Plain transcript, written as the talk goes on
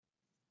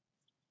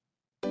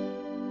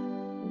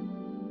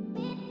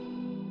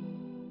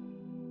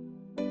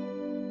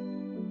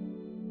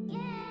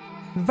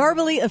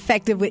Verbally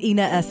Effective with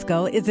Ina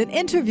Esco is an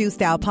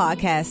interview-style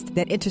podcast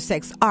that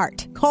intersects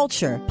art,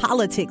 culture,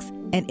 politics,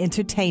 and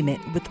entertainment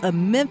with a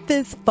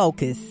Memphis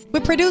focus.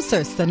 With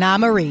producer Sana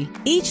Marie.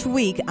 Each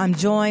week, I'm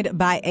joined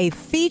by a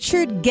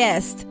featured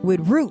guest with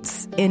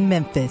roots in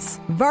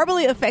Memphis.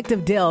 Verbally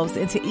Effective delves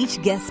into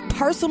each guest's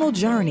personal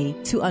journey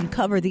to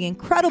uncover the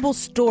incredible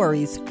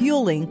stories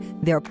fueling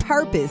their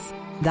purpose,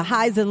 the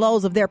highs and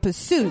lows of their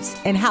pursuits,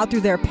 and how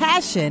through their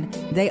passion,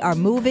 they are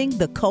moving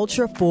the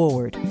culture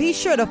forward. Be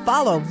sure to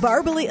follow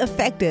Verbally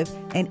Effective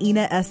and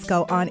Ina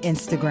Esco on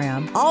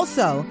Instagram.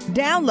 Also,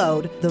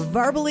 download the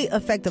Verbally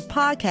Effective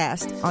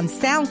podcast on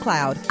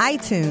SoundCloud,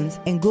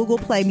 iTunes, and Google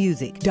Play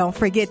Music. Don't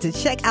forget to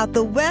check out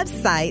the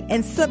website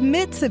and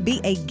submit to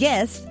be a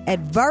guest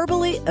at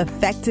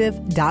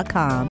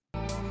verballyeffective.com.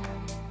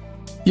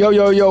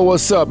 Yo,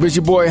 what's up? It's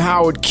your boy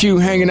Howard Q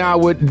hanging out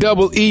with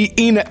Double E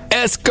Ina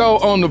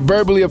Esco on the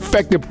Verbally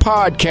Effective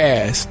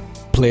podcast.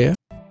 Player.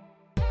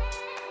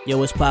 Yo,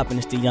 what's poppin'?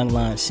 It's the Young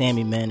Lion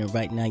Sammy, man, and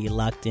right now you're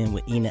locked in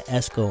with Ina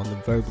Esco on the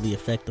Verbally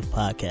Effective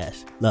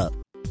podcast. Love.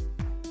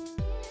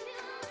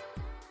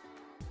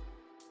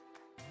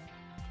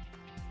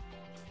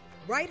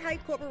 Right Height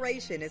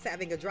Corporation is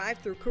having a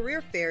drive-through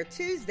career fair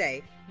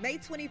Tuesday, May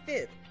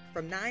 25th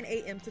from 9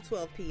 a.m. to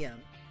 12 p.m.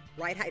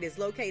 Right Height is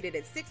located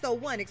at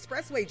 601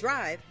 Expressway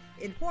Drive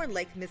in Horn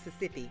Lake,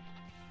 Mississippi.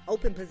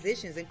 Open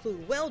positions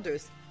include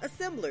welders,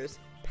 assemblers,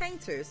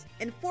 painters,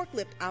 and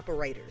forklift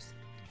operators.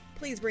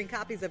 Please bring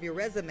copies of your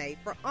resume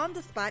for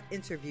on-the-spot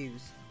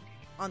interviews.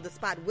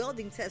 On-the-spot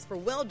welding test for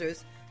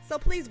welders, so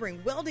please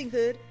bring welding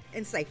hood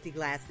and safety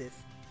glasses.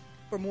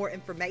 For more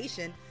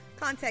information,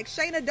 contact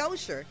Shayna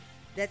Dosher,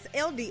 that's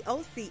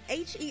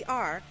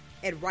LDOCHER,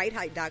 at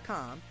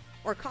rightheight.com,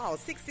 or call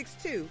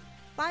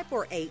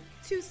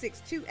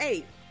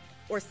 662-548-2628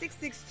 or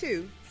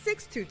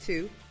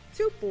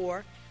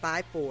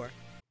 662-622-2454.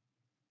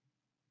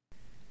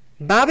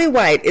 Bobby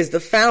White is the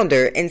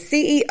founder and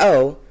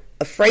CEO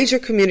of Fraser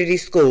Community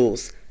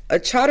Schools, a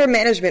charter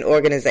management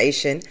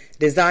organization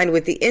designed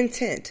with the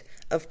intent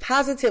of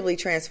positively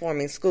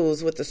transforming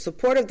schools with the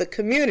support of the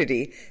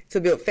community to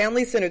build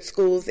family-centered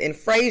schools in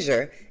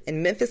Fraser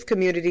and Memphis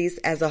communities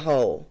as a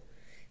whole.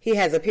 He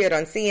has appeared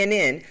on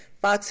CNN,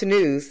 Fox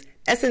News,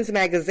 Essence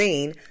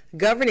Magazine,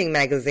 Governing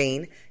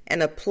Magazine,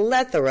 and a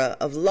plethora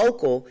of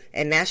local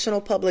and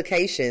national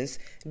publications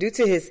due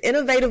to his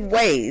innovative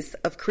ways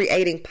of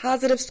creating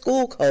positive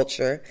school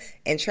culture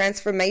and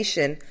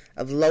transformation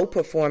of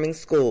low-performing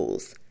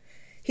schools.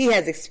 He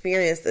has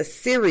experienced a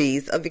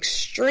series of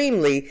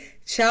extremely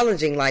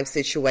challenging life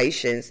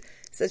situations,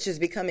 such as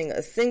becoming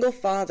a single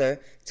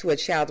father to a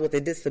child with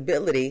a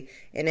disability,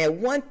 and at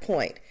one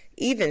point,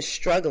 even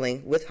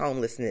struggling with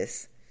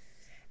homelessness.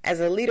 As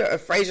a leader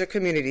of Fraser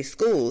Community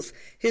Schools,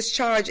 his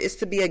charge is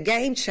to be a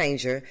game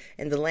changer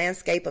in the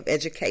landscape of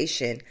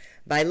education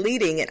by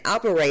leading and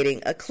operating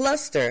a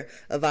cluster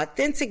of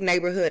authentic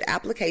neighborhood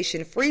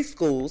application-free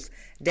schools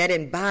that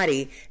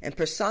embody and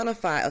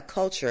personify a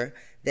culture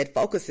that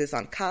focuses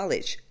on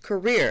college,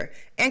 career,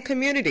 and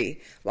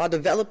community while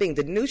developing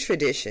the new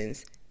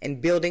traditions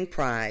and building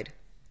pride.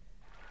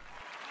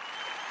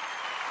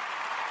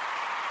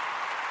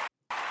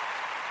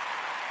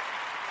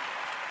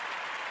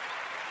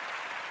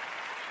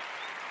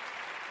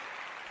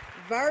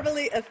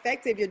 Verbally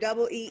Effective, your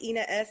Double E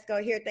Ina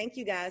Esco here. Thank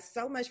you guys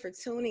so much for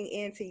tuning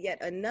in to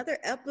yet another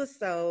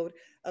episode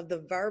of the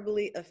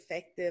Verbally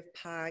Effective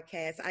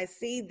podcast. I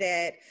see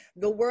that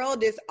the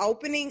world is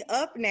opening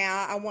up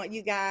now. I want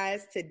you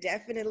guys to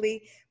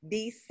definitely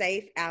be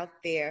safe out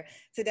there.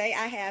 Today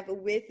I have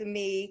with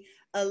me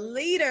a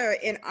leader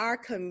in our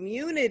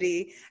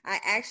community. I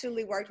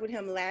actually worked with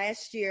him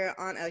last year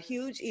on a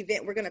huge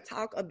event. We're going to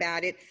talk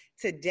about it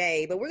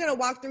today, but we're going to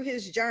walk through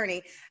his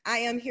journey. I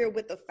am here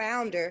with the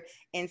founder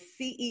and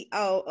CEO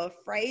of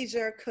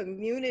Fraser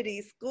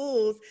Community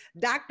Schools,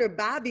 Dr.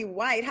 Bobby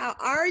White. How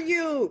are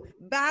you,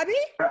 Bobby?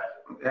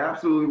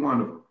 Absolutely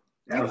wonderful.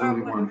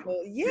 Absolutely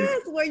wonderful.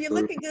 Yes, well, you're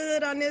looking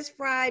good on this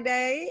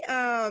Friday.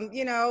 I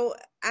know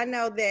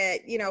that,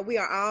 we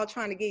are all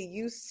trying to get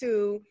used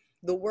to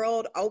the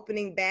world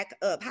opening back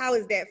up. How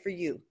is that for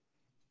you?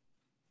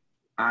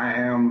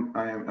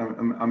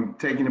 I'm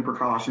taking the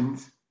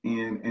precautions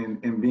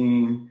and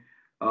being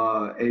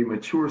a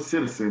mature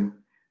citizen,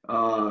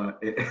 but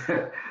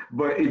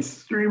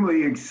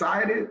extremely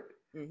excited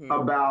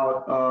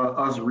about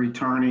us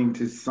returning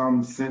to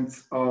some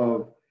sense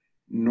of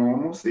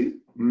normalcy.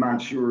 I'm not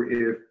sure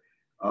if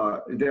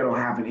that'll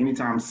happen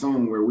anytime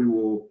soon, where we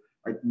will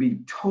be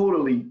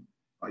totally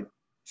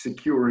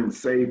secure and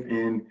safe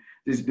and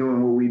just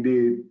doing what we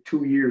did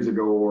 2 years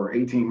ago or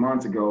 18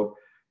 months ago.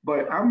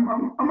 But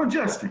I'm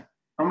adjusting.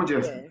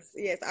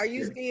 Yes. Are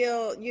you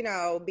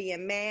still,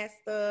 being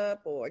masked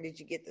up, or did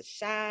you get the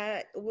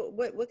shot?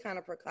 What kind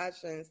of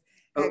precautions?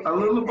 A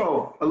little of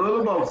both,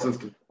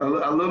 sister. A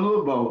little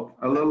of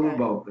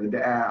both.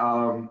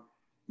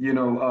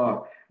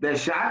 That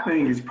shot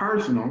thing is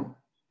personal,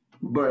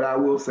 but I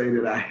will say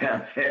that I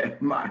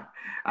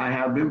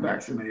have been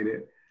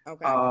vaccinated.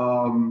 Okay.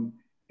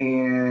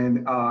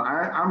 And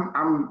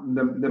I'm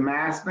the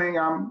mask thing.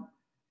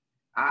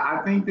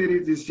 I think that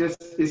it's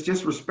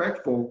just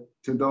respectful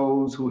to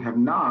those who have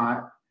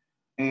not,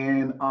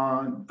 and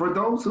for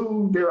those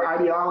who their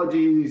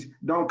ideologies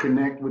don't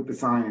connect with the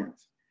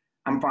science,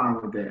 I'm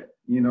fine with that.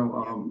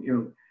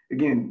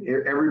 Again,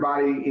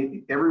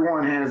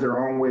 everyone has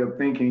their own way of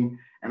thinking,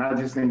 and I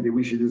just think that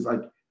we should just,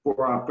 like,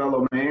 for our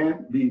fellow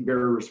man, be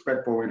very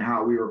respectful in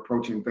how we are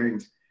approaching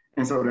things,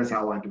 and so that's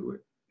how I do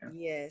it. Yeah.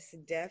 Yes,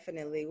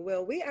 definitely.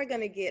 Well, we are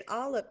going to get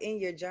all up in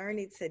your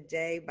journey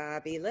today,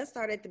 Bobby. Let's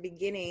start at the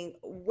beginning.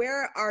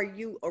 Where are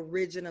you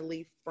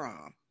originally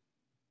from?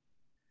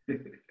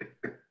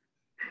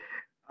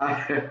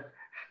 I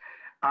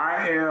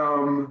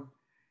am,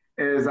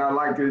 as I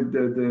like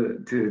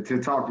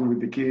to talk with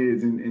the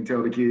kids and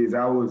tell the kids,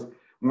 I was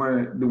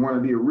one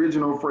of the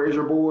original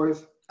Frazier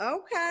boys.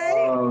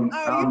 Okay.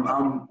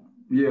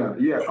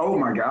 Yeah. Oh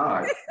my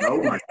God.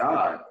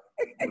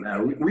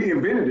 Now we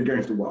invented the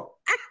gangster walk.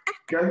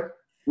 Okay,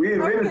 we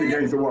invented the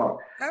gangster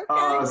walk.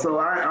 Okay. So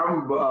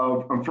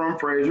I'm from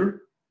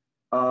Frazier.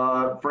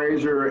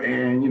 Frazier,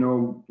 and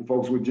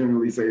folks would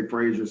generally say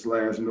Frazier /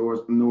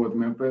 North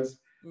Memphis.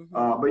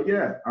 Mm-hmm. But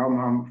yeah,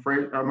 I'm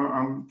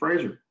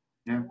Frazier.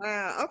 Yeah.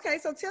 Wow. Okay.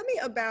 So tell me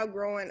about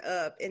growing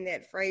up in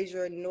that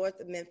Frazier, North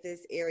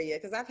Memphis area,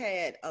 because I've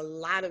had a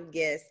lot of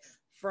guests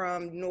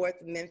from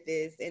North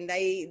Memphis, and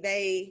they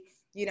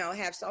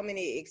have so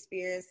many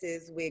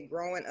experiences with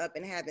growing up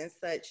and having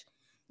such,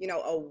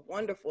 a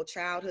wonderful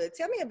childhood.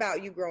 Tell me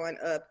about you growing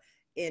up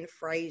in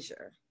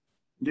Frazier.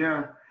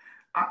 Yeah,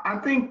 I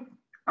think,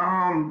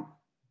 so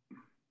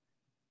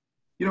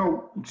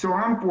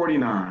I'm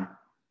 49,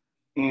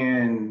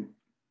 and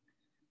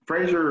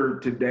Frazier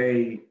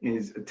today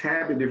is a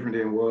tad bit different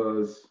than it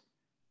was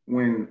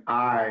when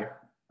I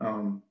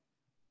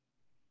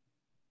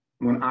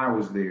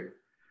was there.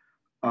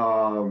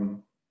 I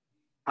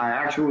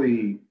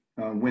actually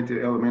went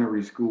to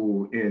elementary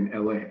school in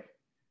LA.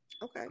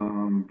 Okay.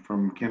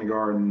 From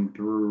kindergarten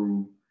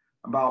through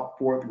about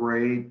fourth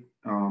grade,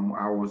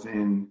 I was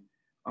in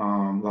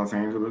Los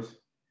Angeles.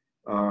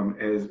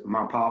 As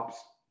my pops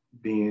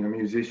being a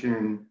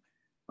musician,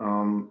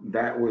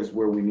 that was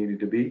where we needed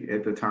to be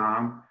at the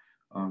time.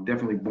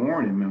 Definitely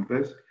born in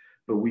Memphis,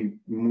 but we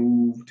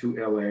moved to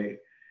LA,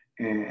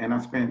 and I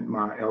spent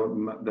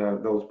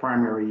those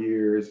primary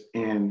years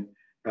in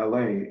LA.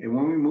 And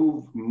when we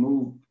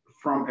moved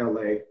from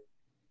LA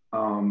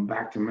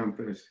back to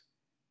Memphis,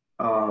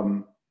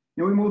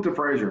 we moved to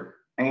Frazier,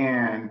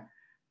 and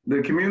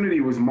the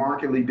community was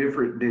markedly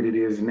different than it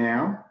is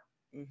now.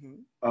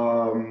 Mm-hmm.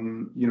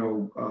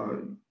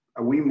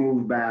 We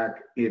moved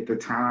back at the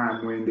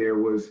time when there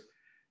was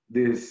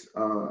this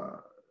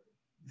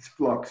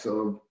flux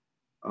of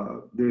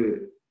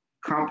the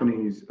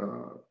companies,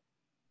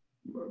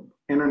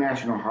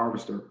 International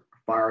Harvester,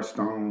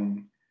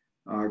 Firestone,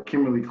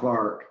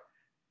 Kimberly-Clark,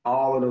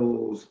 all of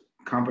those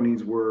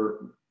companies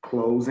were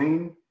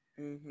closing.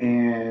 Mm-hmm.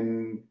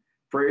 And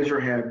Frazier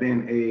had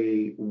been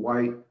a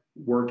white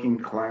working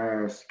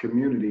class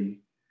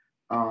community.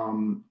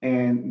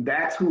 And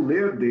that's who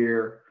lived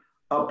there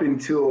up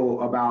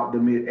until about the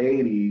mid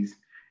 80s.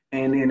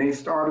 And then they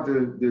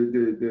started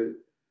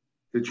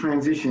the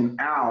transition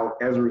out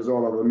as a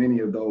result of many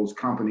of those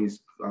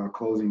companies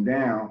closing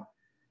down.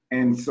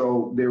 And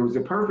so there was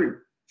a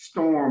perfect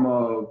storm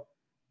of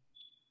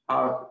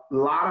a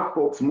lot of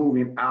folks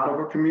moving out of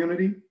a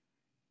community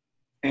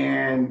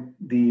and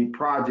the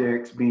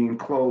projects being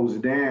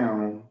closed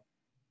down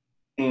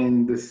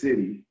in the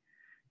city.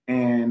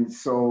 And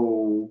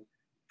so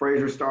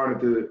Frazier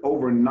started to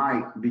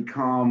overnight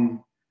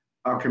become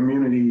a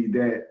community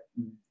that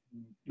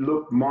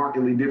looked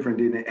markedly different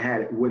than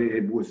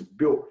it was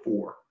built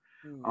for.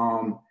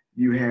 Mm.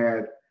 You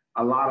had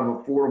a lot of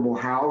affordable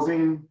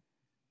housing,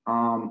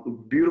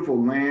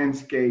 beautiful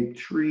landscape,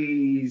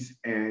 trees,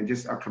 and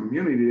just a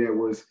community that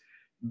was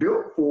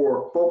built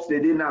for folks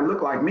that did not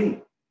look like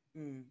me.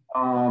 Mm.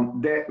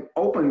 That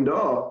opened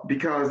up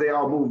because they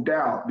all moved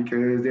out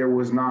because there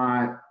was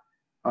not,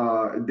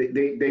 they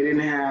didn't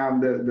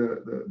have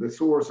the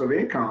source of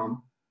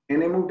income,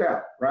 and they moved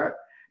out, right?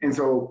 And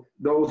so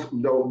the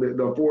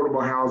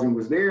affordable housing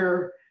was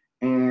there,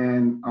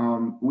 and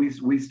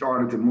we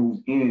started to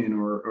move in,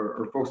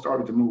 or folks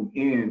started to move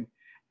in.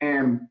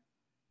 And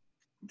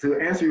to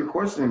answer your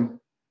question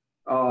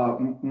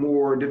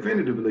more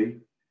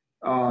definitively,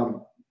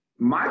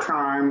 my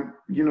time,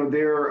 it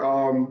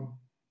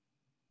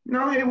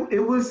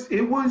was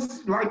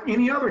like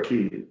any other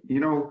kid,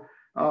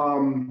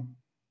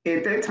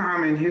 at that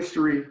time in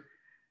history,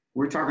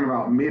 we're talking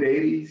about mid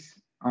 80s.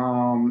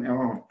 I'm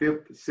a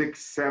 5th, 6th,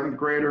 7th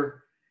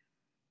grader.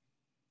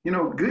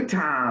 Good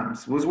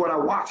Times was what I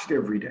watched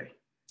every day.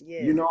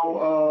 Yes.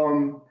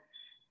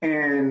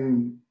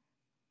 And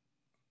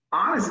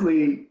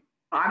honestly,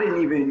 I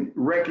didn't even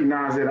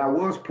recognize that I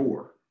was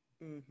poor,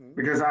 mm-hmm.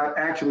 because I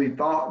actually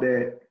thought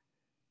that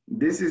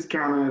this is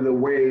kind of the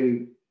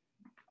way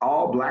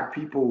all Black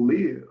people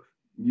live,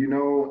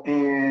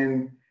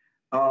 and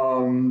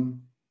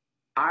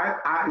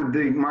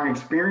my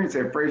experience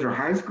at Frazier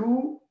High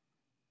School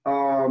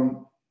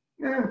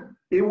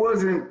it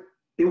wasn't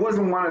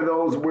one of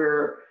those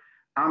where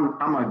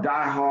I'm a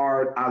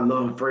diehard, I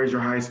love Fraser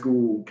High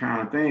School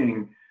kind of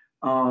thing.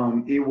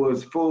 It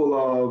was full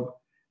of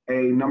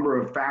a number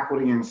of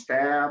faculty and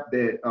staff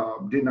that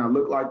did not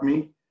look like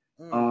me,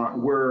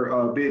 were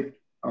a bit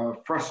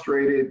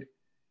frustrated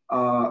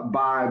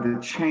by the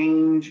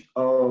change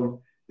of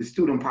the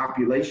student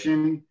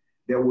population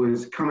that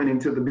was coming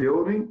into the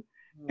building.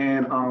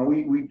 And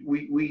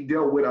we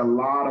dealt with a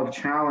lot of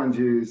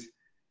challenges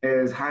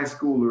as high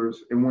schoolers,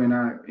 and when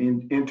I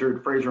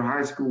entered Fraser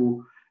High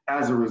School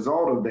as a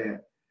result of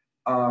that.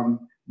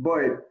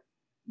 But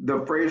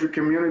the Fraser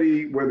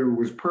community, whether it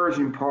was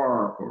Pershing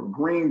Park or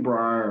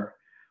Greenbrier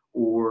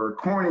or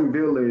Corning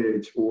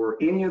Village or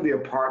any of the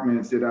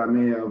apartments that I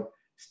may have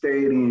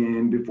stayed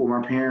in before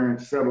my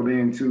parents settled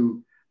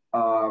into a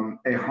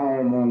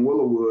home on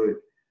Willowwood,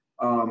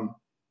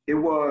 it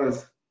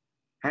was,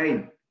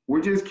 hey,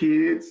 we're just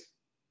kids.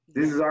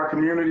 This is our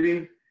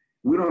community.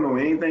 We don't know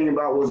anything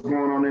about what's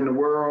going on in the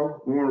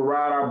world. We want to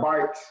ride our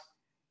bikes.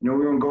 We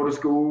want to go to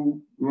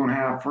school. We want to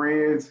have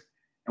friends,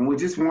 and we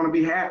just want to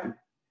be happy.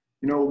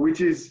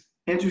 Which is,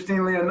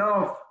 interestingly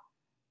enough,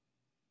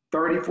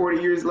 30, 40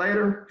 years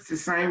later, it's the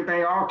same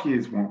thing all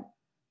kids want.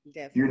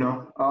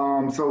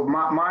 Definitely. So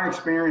my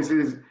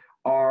experiences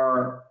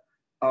are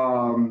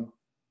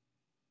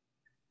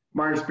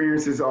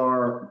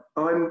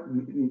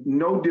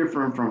no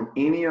different from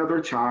any other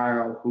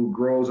child who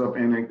grows up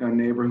in a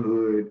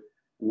neighborhood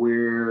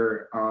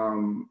where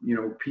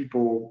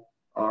people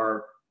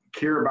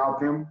care about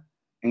them,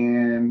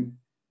 and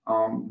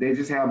they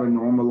just have a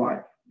normal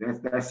life.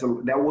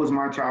 That was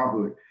my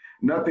childhood.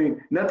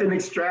 Nothing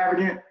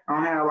extravagant. I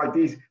don't have like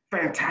these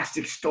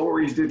fantastic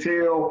stories to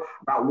tell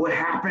about what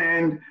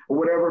happened or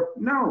whatever.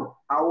 No,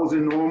 I was a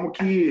normal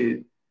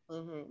kid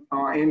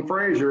in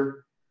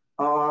Fraser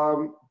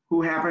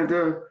who happened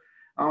to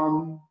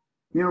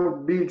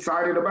be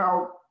excited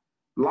about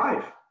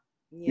life.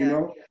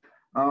 Yeah.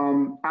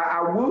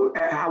 I will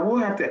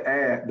have to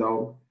add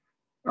though,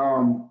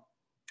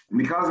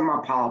 because of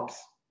my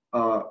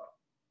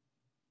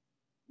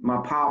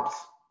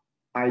pop's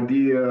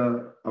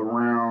idea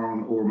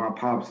around, or my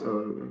pop's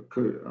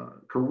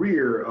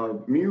career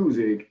of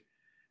music,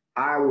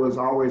 I was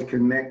always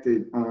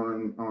connected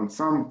on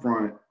some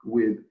front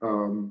with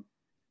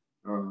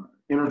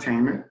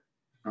entertainment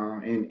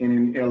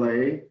in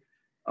LA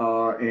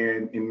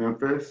and in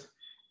Memphis.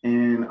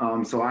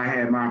 And so I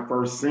had my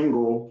first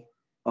single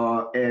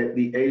at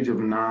the age of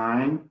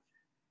 9,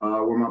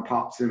 where my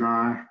pops and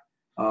I,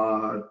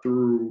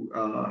 through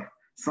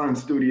Sun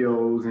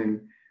Studios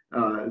and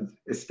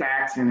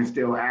Stax and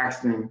Estelle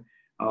Axton,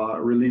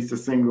 released a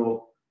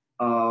single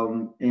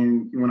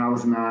when I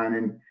was 9.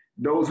 And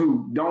those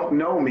who don't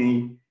know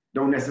me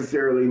don't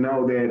necessarily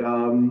know that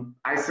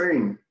I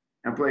sing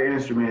and play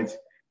instruments,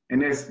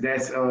 and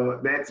that's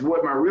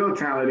what my real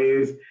talent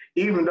is.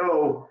 Even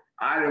though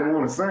I didn't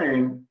want to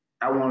sing,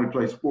 I wanted to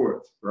play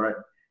sports, right?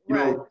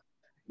 You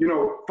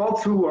know,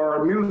 folks who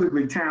are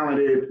musically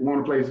talented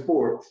want to play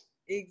sports.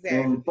 Exactly.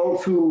 And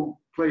folks who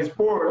play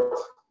sports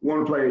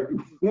want to play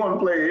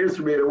an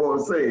instrument and want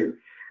to sing,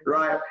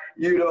 right?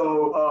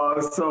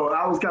 So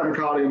I was kind of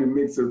caught in the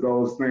mix of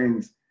those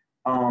things.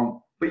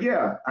 But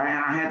yeah, I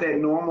had that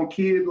normal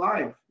kid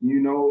life.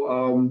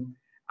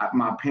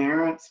 My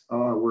parents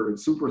were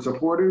super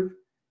supportive,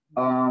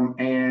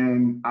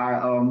 and I,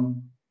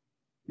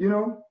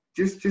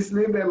 just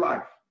lived that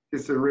life.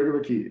 Just a regular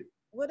kid.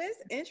 Well,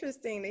 that's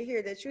interesting to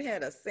hear that you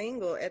had a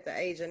single at the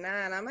age of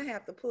 9. I'm going to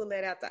have to pull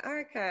that out the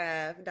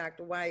archive,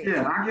 Dr. White.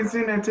 Yeah, I can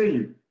send that to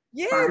you.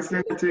 Yes, I can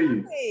send it to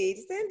you.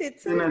 Send it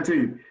to Send that to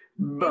you.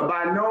 But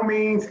by no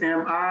means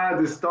am I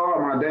the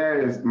star. My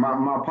dad is,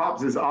 my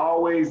pops is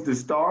always the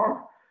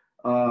star.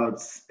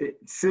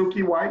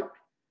 Silky White.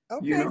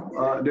 Okay.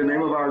 The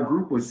name of our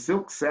group was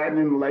Silk, Satin,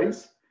 and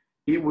Lace.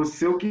 He was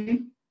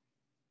Silky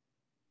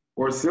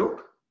or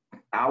Silk.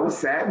 I was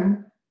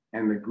Satin.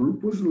 And the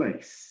group was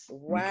Lace.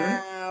 Wow,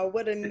 okay?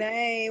 What a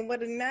name.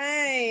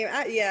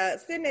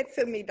 Send it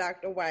to me,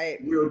 Dr. White.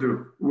 Will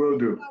do.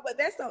 But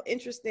that's so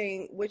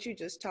interesting what you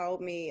just told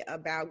me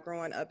about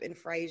growing up in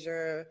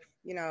Fraser,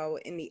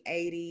 in the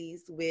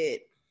 80s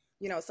with,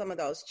 some of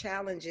those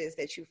challenges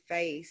that you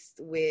faced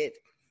with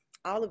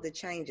all of the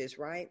changes,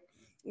 right?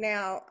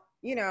 Now,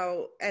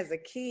 as a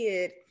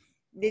kid,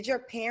 did your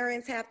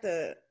parents have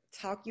to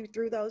talk you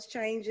through those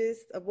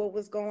changes of what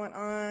was going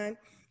on?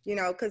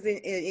 Because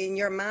in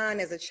your mind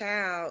as a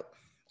child,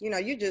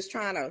 you're just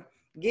trying to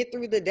get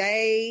through the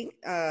day,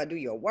 do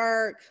your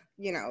work,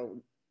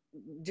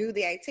 do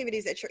the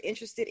activities that you're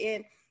interested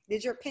in.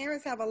 Did your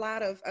parents have a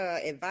lot of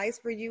advice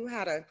for you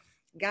how to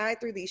guide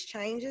through these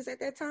changes at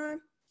that time?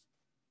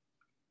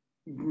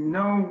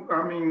 No,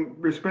 I mean,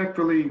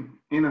 respectfully,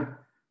 I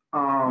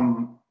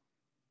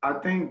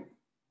think,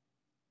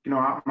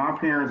 my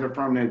parents are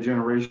from that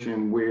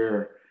generation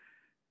where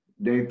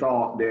they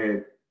thought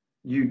that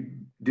you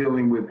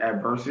dealing with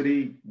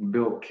adversity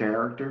built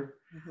character.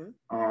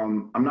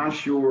 Mm-hmm. I'm not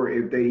sure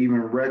if they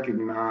even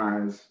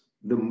recognize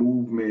the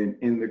movement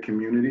in the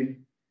community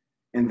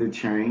and the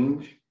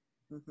change.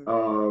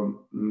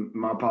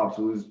 My pops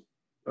was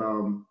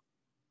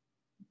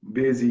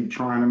busy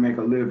trying to make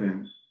a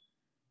living.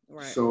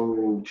 Right.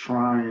 So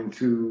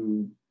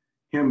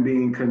him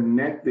being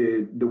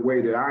connected the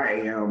way that I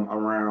am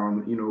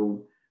around,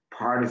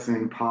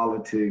 partisan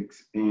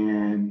politics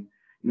and,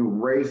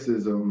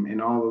 racism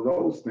and all of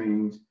those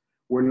things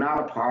were not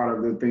a part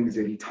of the things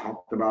that he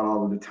talked about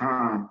all of the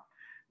time.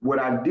 What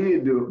I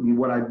did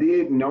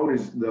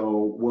notice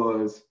though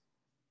was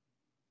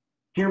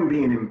him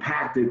being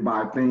impacted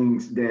by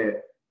things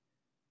that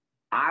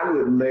I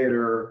would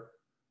later,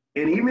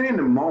 and even in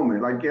the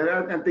moment, like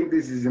I think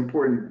this is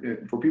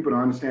important for people to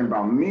understand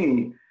about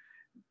me.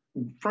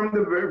 From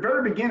the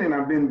very beginning,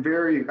 I think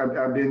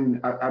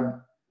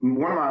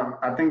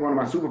one of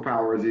my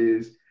superpowers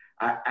is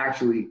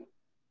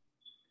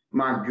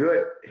my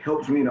gut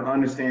helps me to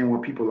understand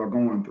what people are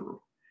going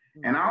through.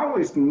 And I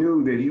always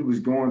knew that he was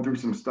going through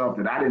some stuff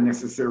that I didn't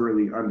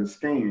necessarily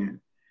understand.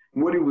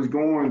 And what he was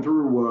going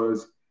through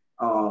was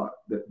the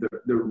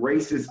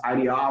racist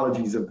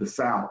ideologies of the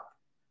South.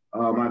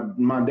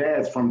 My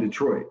dad's from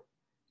Detroit,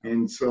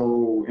 and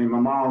my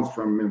mom's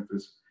from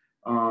Memphis.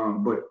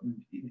 But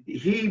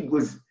he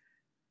was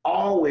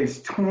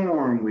always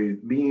torn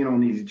with being on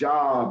these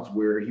jobs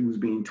where he was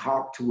being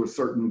talked to a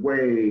certain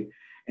way,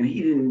 and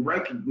he didn't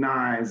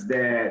recognize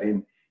that,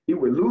 and he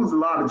would lose a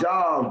lot of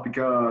jobs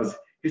because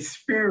his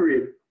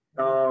spirit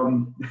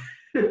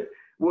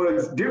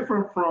was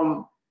different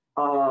from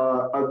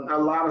a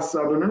lot of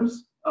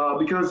Southerners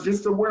because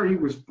just of where he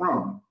was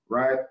from,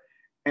 right?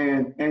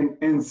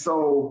 And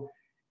so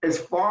as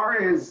far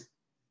as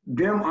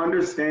them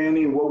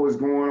understanding what was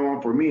going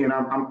on for me, and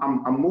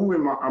I'm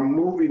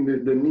moving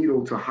the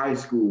needle to high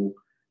school,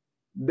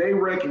 they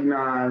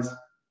recognize,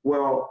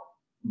 well,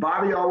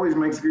 Bobby always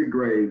makes good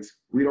grades.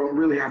 We don't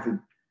really have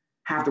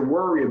to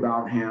worry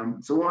about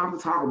him, so we don't have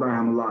to talk about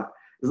him a lot.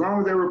 As long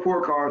as their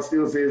report card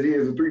still says he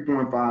has a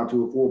 3.5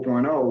 to a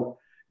 4.0,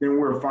 then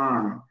we're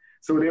fine.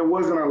 So there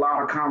wasn't a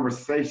lot of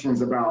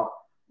conversations about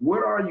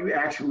what are you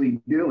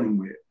actually dealing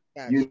with.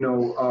 Gotcha.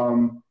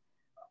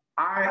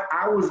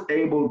 I was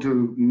able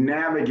to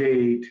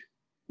navigate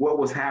what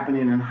was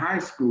happening in high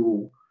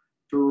school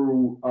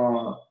through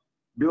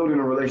building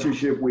a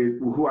relationship with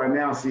who I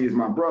now see as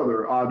my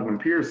brother, Aldwin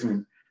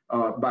Pearson.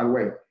 By the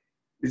way,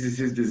 this is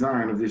his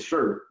design of this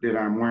shirt that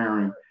I'm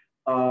wearing.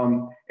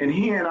 And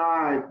he and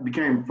I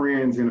became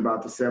friends in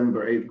about the 7th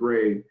or 8th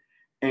grade.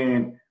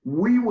 And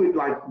we would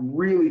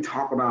really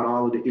talk about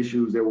all of the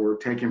issues that were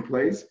taking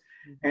place.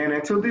 And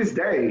until this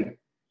day,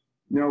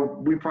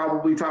 we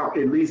probably talk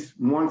at least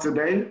once a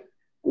day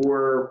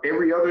or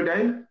every other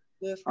day.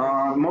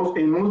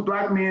 Most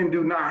Black men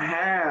do not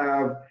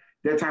have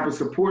that type of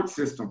support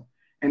system.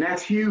 And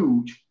that's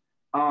huge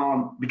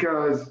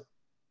because,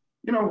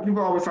 people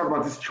always talk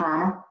about this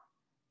trauma,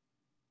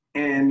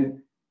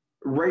 and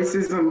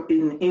racism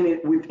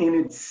within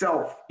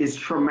itself is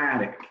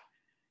traumatic.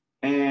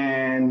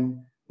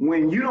 And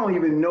when you don't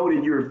even know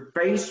that you're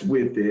faced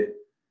with it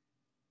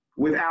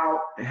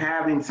without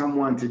having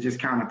someone to just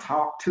kind of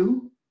talk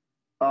to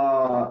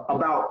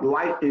about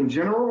life in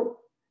general,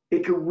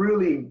 it could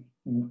really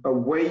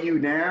weigh you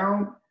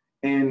down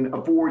and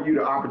afford you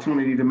the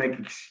opportunity to make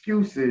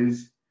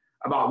excuses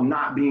about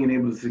not being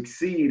able to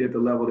succeed at the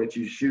level that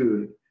you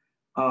should.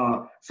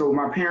 So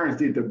my parents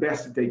did the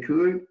best that they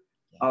could,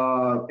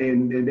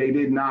 and I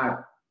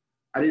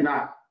did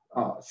not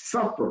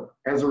suffer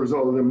as a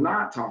result of them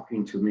not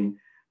talking to me.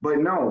 But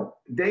no,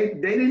 they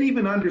didn't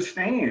even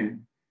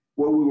understand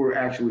what we were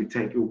actually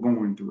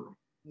going through.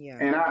 Yeah.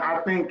 And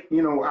I think,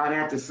 I'd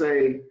have to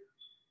say,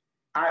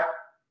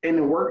 in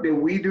the work that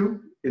we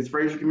do as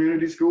Fraser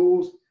Community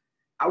Schools,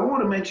 I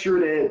want to make sure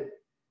that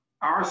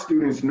our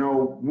students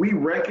know we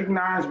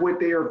recognize what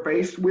they are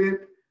faced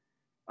with,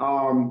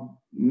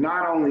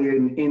 not only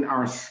in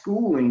our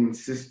schooling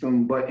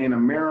system, but in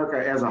America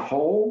as a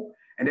whole,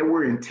 and that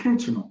we're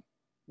intentional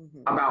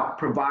about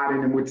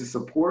providing them with the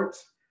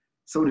supports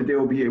so that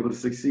they'll be able to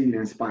succeed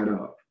in spite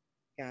of.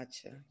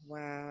 Gotcha.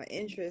 Wow.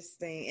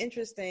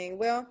 Interesting.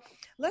 Well,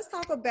 let's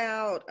talk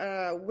about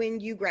when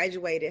you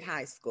graduated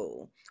high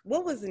school.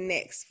 What was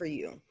next for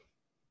you?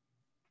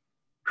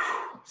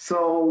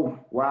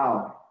 So,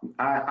 wow.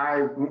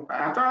 I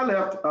after I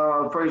left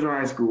Fraser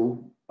High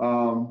School,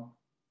 I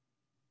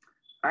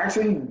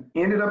actually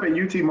ended up at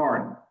UT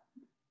Martin.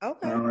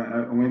 Okay.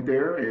 I went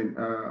there and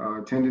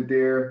attended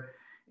there,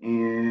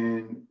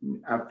 and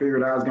I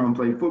figured I was going to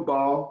play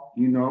football.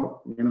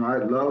 I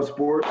love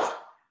sports.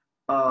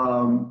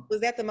 Was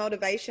that the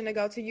motivation to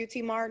go to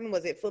UT Martin?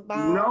 Was it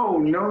football?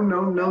 No.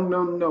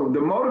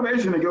 The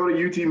motivation to go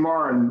to UT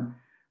Martin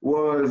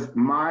was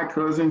my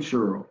cousin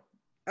Cheryl.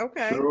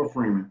 Okay. Cheryl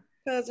Freeman.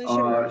 Cousin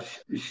Cheryl.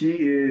 She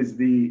is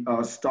the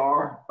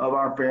star of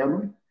our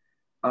family.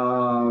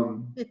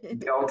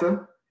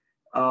 Delta.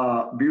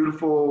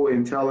 Beautiful,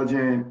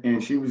 intelligent,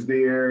 and she was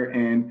there,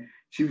 and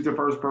she was the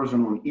first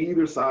person on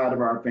either side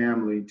of our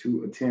family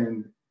to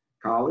attend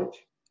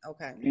college.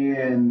 Okay.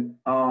 And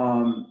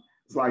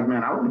it's like,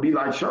 man, I want to be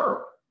like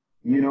Cheryl,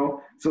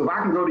 So if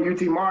I can go to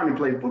UT Martin and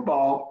play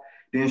football,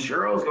 then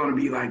Cheryl's going to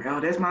be like, oh,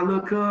 that's my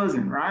little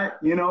cousin, right?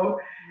 You know?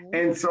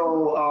 And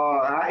so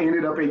I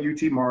ended up at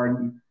UT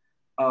Martin.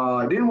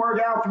 Didn't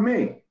work out for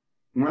me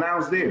when I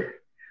was there.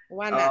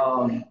 Why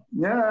not?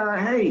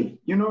 Hey,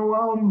 you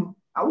know,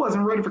 I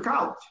wasn't ready for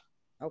college.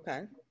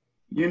 Okay.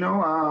 You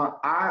know,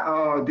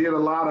 I did a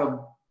lot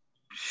of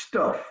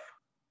stuff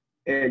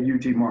at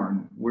UT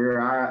Martin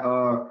where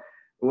I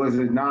was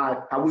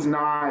not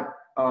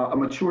a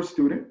mature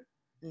student,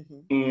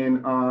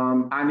 and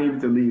I needed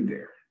to leave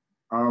there.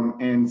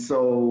 And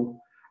so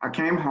I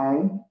came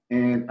home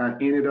and I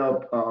ended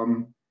up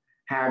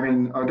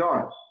having a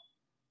daughter.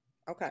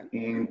 Okay.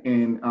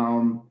 And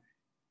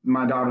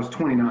my daughter's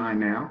 29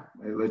 now.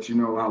 I'll let you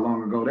know how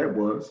long ago that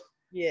was.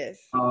 Yes.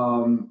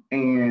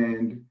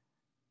 And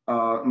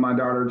my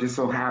daughter just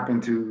so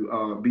happened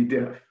to be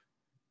deaf.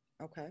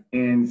 Okay.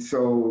 And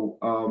so,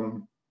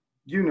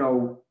 you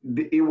know,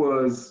 it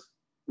was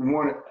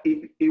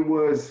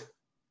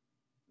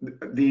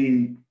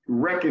the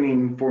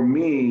reckoning for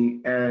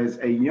me as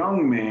a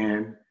young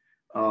man,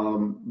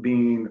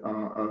 being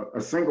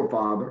a single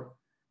father,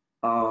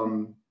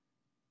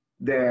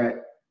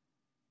 that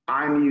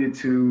I needed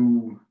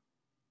to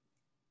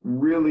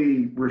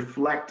really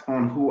reflect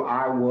on who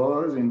I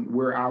was and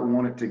where I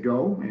wanted to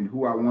go and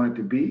who I wanted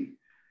to be,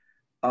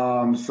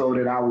 so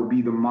that I would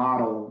be the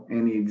model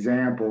and the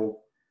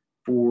example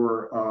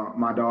for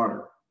my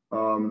daughter.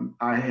 When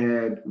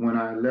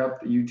I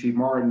left UT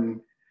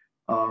Martin,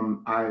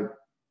 I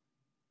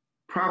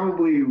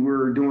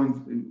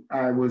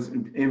was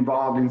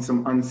involved in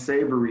some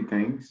unsavory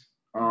things,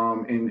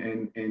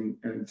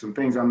 and some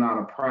things I'm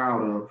not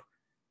proud of.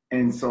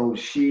 And so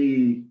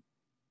she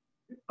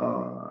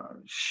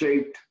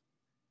shaped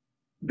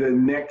the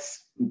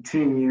next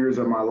 10 years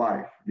of my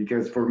life,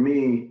 because for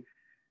me,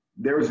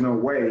 there was no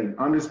way,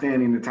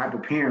 understanding the type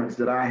of parents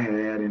that I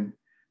had and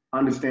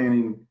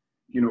understanding,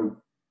 you know,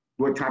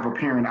 what type of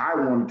parent I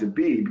wanted to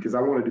be, because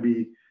I wanted to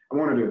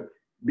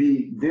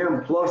be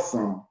them plus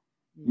some,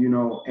 you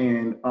know,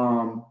 and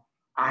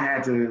I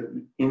had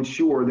to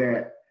ensure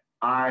that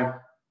I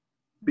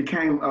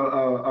became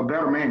a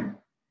better man,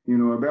 you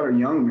know, a better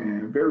young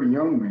man, a very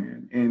young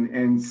man.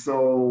 And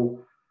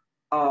so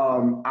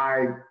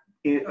I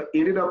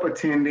ended up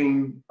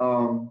attending,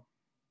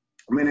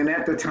 and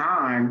at the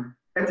time,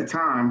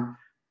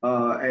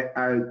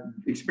 I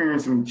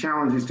experienced some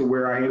challenges to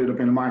where I ended up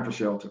in a mindful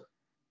shelter.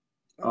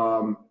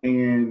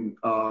 You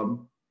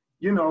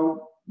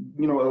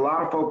know, a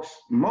lot of folks,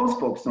 most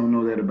folks don't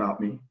know that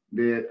about me,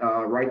 that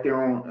right there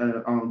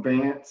on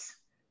Vance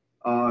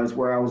is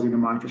where I was in the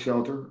mindful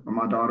shelter,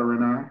 my daughter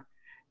and I.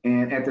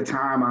 And at the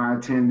time I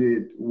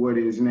attended what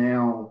is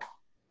now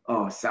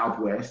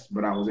Southwest,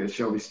 but I was at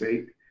Shelby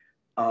State.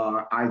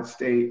 I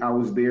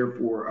was there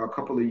for a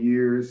couple of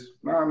years,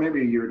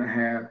 maybe a year and a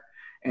half,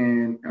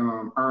 and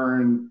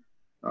earned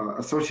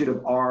Associate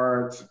of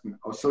Arts,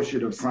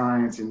 Associate of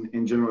Science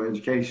in General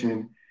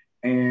Education,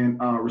 and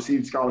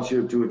received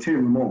scholarship to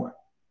attend Lemoyne.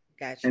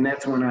 Gotcha. And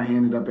that's when I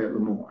ended up at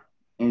Lemoyne.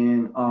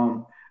 And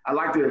I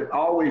like to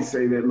always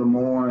say that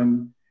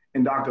Lemoyne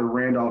and Dr.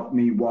 Randolph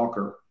Mead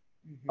Walker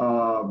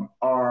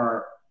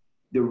are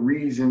the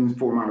reasons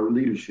for my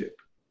leadership.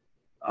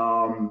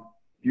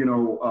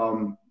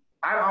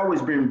 I'd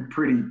always been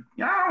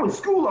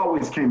school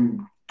always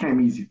came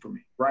easy for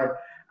me, right?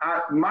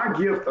 My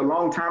gift a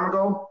long time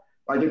ago,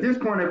 like at this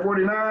point at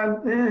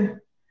 49,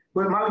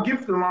 but my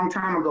gift a long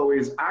time ago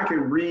is I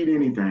can read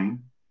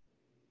anything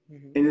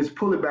and just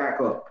pull it back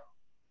up.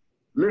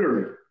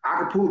 Literally, I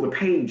could pull the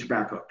page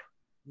back up.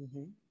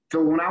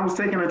 So when I was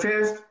taking a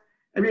test,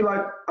 I'd be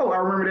like, oh, I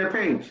remember that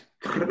page.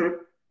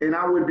 And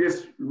I would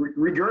just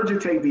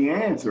regurgitate the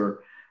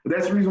answer. But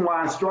that's the reason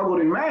why I struggled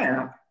in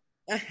math.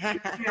 You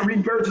can't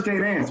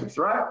regurgitate answers,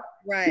 right?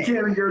 Right. You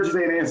can't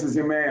regurgitate answers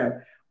in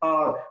math.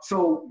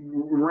 So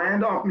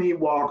Randolph Mead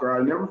Walker,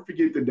 I'll never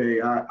forget the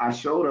day I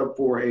showed up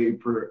for a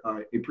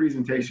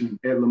presentation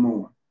at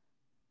Lemoyne.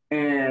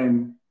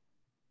 And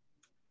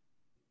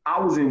I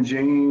was in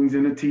jeans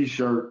and a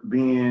t-shirt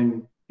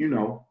being, you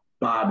know,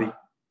 Bobby,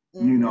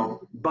 you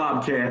know,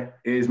 Bobcat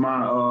as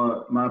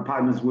my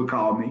partners would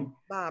call me.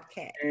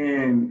 Bobcat.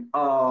 And,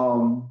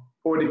 or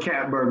the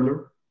cat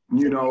burglar,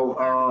 you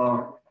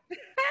know,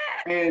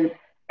 and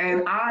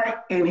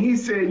he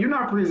said, you're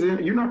not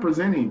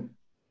presenting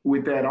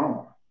with that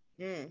on.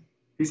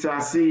 He said, I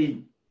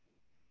see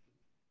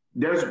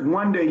there's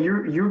one day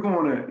you're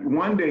going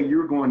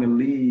to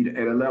lead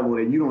at a level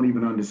that you don't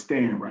even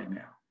understand right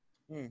now.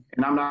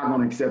 And I'm not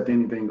going to accept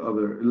anything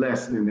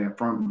less than that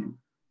from you.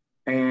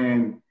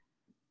 And,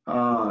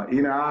 I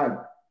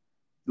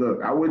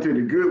went to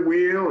the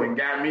Goodwill and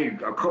got me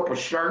a couple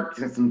shirts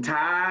and some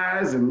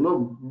ties and a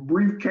little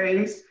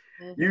briefcase,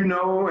 you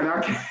know, and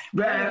I came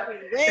back.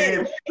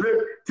 And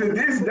to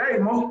this day,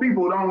 most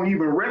people don't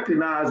even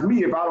recognize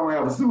me if I don't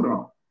have a suit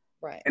on.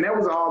 Right. And that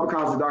was all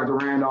because of Dr.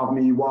 Randolph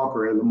Mead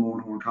Walker at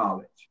Lemoyne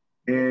College.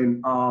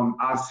 And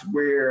I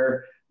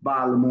swear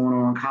by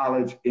Lemoyne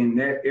College in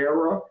that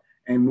era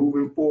and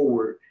moving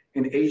forward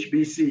in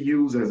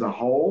HBCUs as a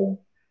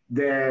whole,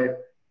 that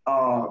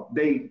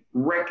they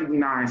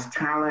recognize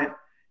talent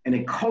and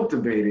they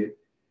cultivate it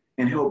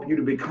and help you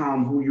to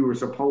become who you were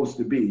supposed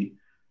to be.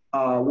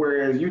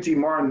 Whereas UT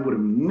Martin would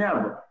have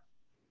never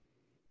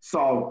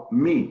saw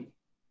me.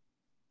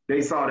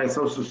 They saw that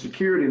social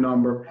security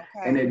number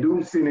and that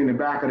dude sitting in the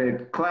back of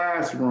that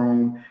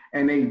classroom,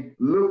 and they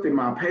looked at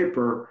my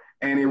paper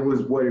and it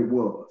was what it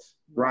was,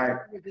 right?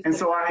 And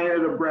so I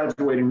ended up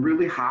graduating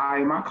really high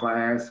in my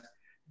class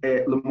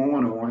at Le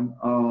Moyne.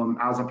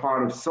 I was a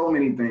part of so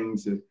many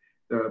things, the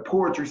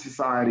Poetry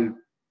Society,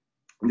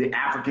 the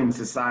African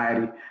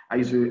Society. I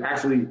used to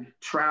actually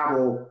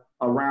travel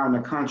around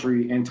the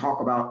country and talk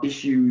about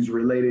issues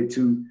related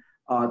to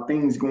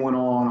things going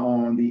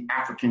on the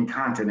African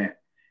continent.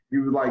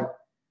 You were like,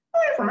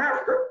 oh, you're from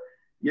Africa?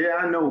 Yeah,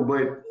 I know,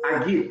 but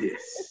I get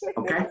this,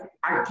 okay?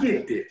 I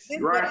get this, this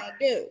right? Is what I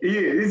do.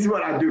 Yeah, this is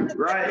what I do,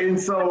 right? And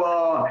so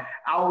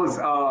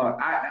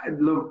I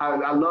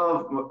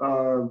love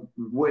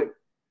what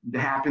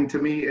happened to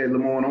me at Le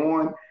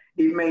Moyne.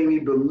 It made me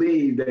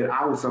believe that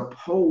I was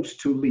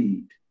supposed to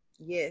lead.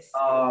 Yes.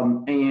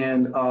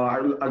 Again,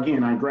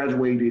 I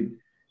graduated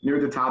near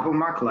the top of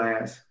my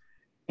class,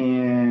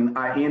 and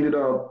I ended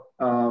up,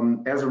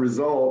 as a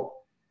result,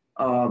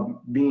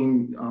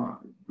 being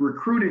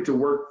recruited to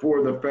work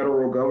for the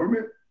federal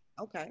government.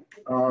 Okay.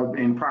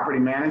 In property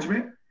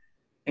management.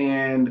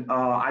 And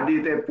I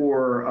did that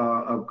for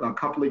a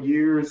couple of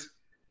years.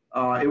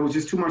 It was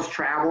just too much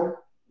travel,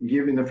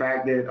 given the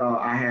fact that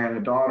I had a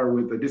daughter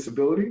with a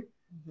disability.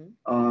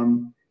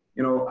 Mm-hmm.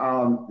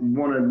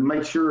 Want to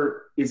make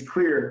sure it's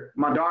clear,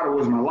 my daughter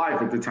was my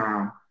life at the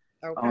time.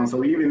 Okay.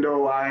 So even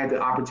though I had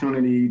the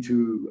opportunity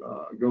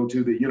to go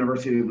to the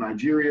University of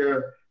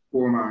Nigeria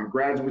for my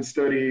graduate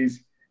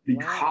studies,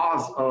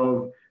 because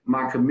of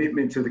my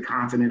commitment to the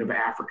continent of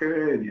Africa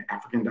and the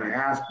African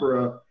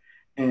diaspora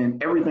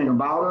and everything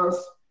about us,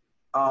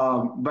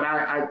 but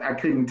I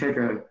couldn't take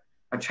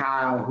a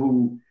child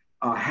who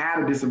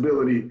had a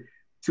disability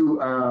to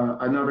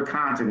another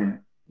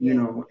continent, you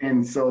know.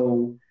 And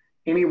so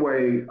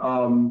anyway,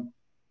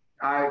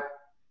 I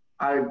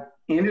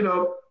ended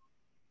up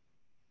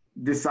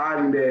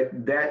deciding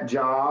that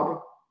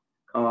job,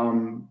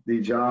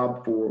 the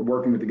job for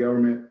working with the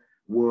government,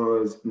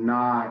 was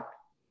not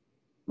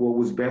what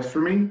was best for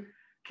me.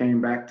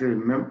 Came back to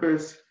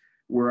Memphis,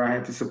 where I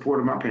had the support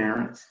of my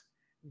parents,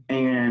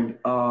 and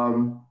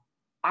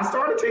I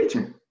started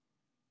teaching.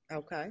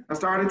 Okay. I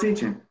started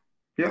teaching.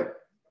 Yep.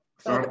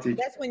 Teaching.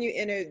 That's when you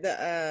entered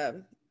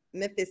the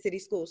Memphis City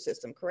school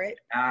system,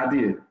 correct? I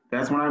did.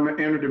 That's when I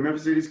entered the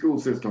Memphis City school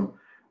system.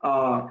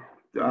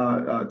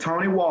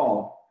 Tony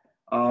Wall,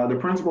 the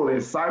principal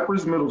at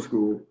Cypress Middle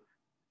School,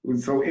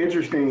 was so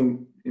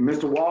interesting.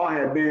 Mr. Wall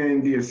had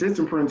been the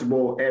assistant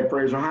principal at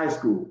Fraser High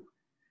School.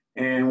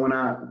 And when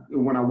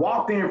I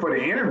walked in for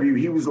the interview,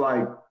 he was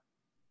like,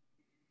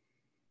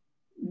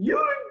 you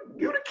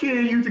the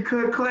kid used to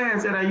cut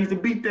class that I used to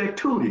beat that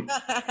tootie.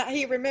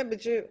 He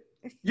remembered you.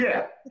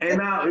 Yeah.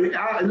 And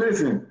I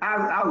listen,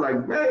 I was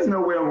like, there's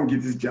no way I'm going to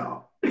get this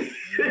job.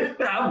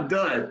 I'm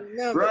done.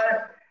 No,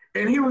 right?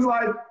 And he was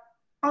like,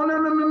 oh,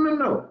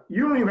 no.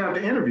 You don't even have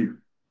to interview.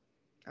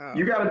 Oh.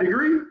 You got a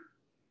degree?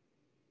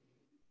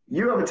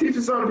 You have a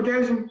teacher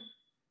certification?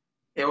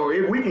 Or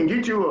if we can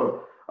get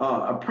you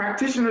a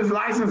practitioner's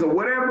license or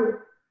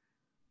whatever,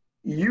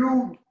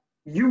 you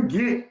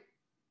get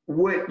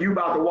what you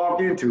about to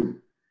walk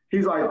into.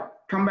 He's like,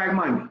 come back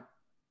Monday.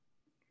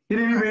 He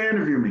didn't even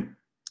interview me.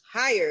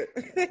 Hired.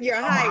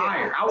 You're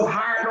hired. I was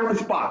hired on the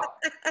spot.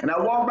 And I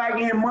walked back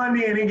in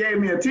Monday and he gave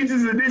me a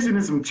teacher's edition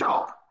and some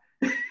chalk.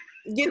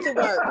 Get to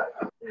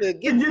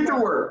work. Get to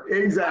work.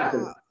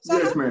 Exactly. So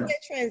yes, how ma'am. was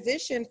that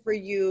transition for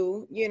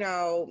you? You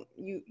know,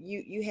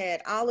 you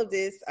had all of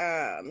this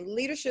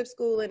leadership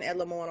schooling at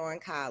Le Moyne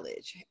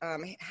College,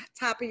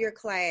 top of your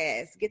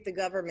class, get the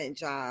government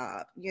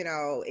job, you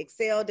know,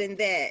 excelled in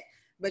that,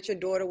 but your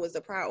daughter was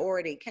a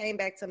priority, came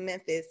back to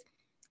Memphis.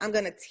 I'm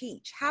going to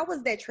teach. How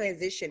was that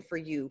transition for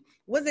you?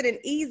 Was it an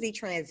easy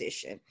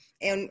transition?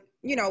 And,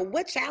 you know,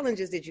 what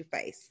challenges did you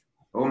face?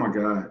 Oh, my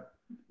God.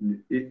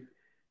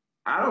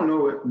 I don't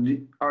know.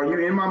 Are you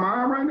in my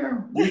mind right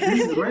now? This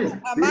is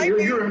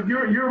amazing.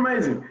 You're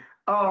amazing.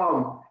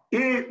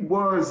 It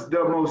was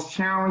the most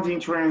challenging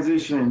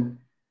transition,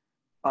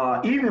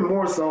 even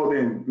more so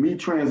than me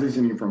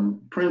transitioning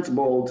from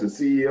principal to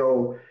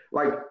CEO.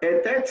 Like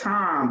at that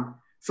time,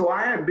 so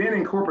I had been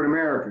in corporate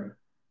America,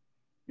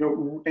 you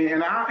know,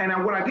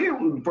 and what I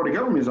did for the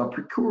government is I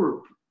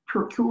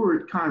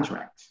procured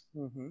contracts,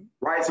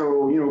 right?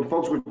 So, you know,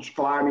 folks would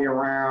fly me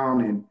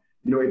around and,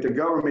 you know, if the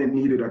government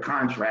needed a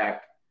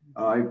contract,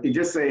 it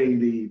just say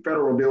the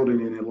federal building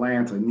in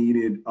Atlanta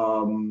needed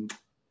a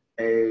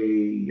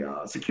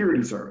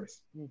security service.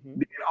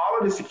 And all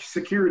of the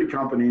security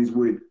companies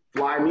would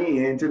fly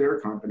me into their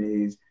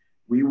companies.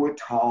 We would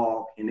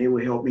talk and they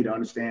would help me to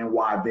understand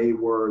why they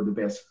were the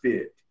best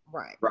fit.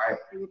 Right.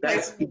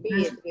 That's the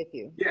bid with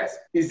you. Yes,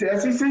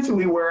 that's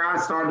essentially where I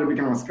started to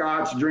become a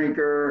Scotch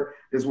drinker.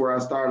 Is where I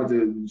started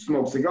to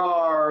smoke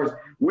cigars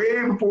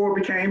way before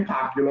it became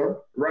popular,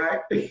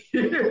 right?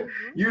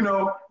 You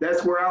know,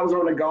 that's where I was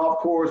on the golf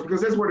course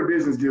because that's where the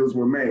business deals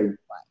were made.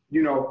 Right.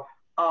 You know,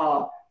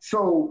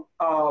 so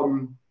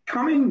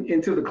coming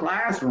into the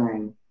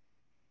classroom,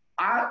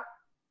 I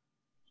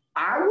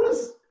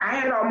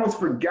had almost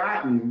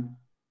forgotten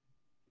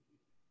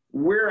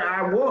where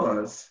I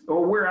was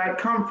or where I'd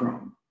come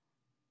from.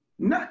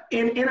 Not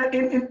in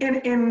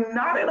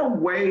not in a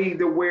way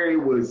that where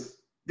it was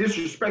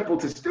disrespectful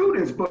to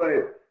students, but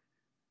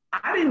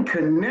I didn't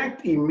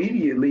connect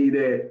immediately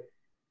that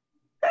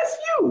that's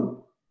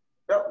you.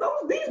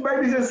 These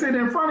babies that sit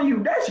in front of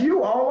you, that's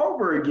you all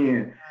over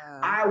again.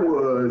 I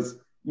was,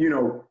 you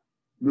know,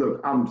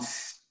 look, I'm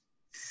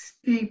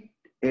steeped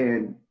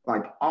in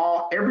like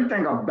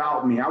everything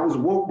about me. I was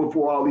woke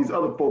before all these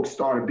other folks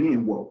started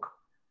being woke.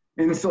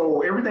 And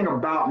so everything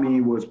about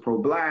me was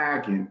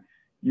pro-Black, and,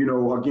 you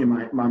know,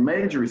 again, my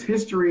major is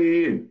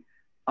history, and,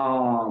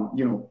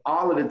 you know,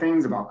 all of the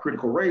things about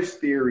critical race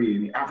theory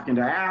and the African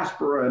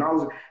diaspora, and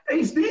all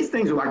these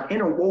things are like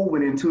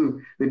interwoven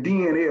into the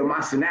DNA of my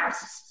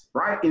synapses,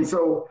 right? And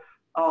so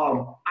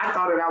I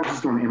thought that I was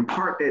just going to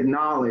impart that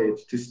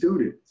knowledge to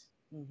students.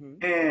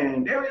 Mm-hmm.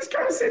 And they were just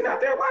kind of sitting out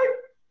there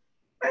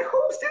like,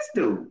 who's this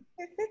dude?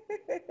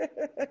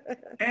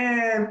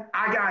 And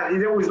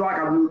there was like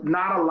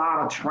not a lot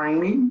of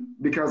training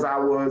because I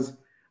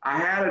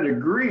had a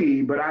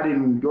degree, but I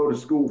didn't go to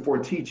school for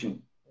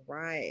teaching.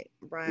 Right.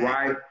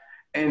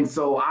 And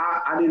so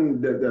I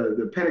didn't,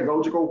 the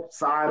pedagogical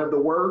side of the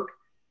work,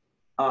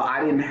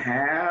 I didn't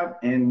have.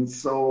 And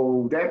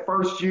so that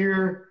first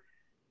year,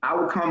 I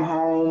would come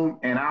home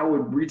and I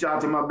would reach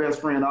out to my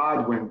best friend,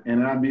 Odwin,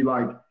 and I'd be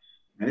like,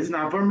 man, it's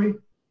not for me.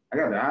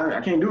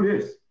 I can't do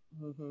this.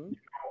 Mm-hmm.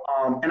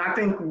 And I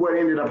think what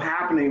ended up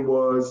happening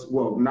was,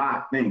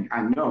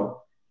 I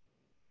know.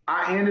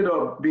 I ended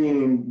up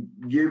being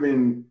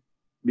given,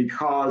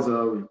 because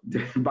of,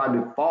 by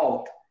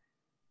default,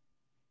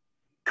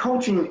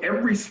 coaching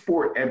every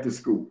sport at the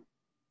school,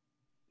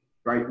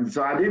 right?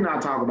 So I did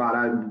not talk about,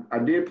 I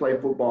did play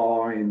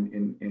football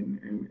and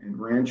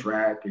ran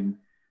track and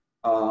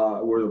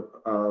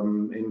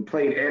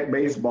played at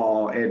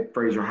baseball at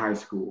Fraser High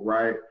School,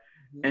 right?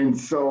 Mm-hmm. And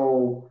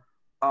so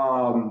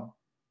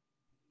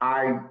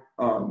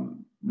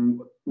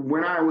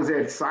when I was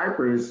at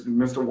Cypress,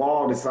 Mr.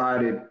 Wall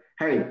decided,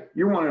 hey,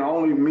 you're one of the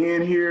only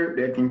men here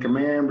that can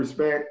command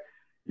respect.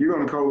 You're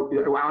going to coach.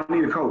 I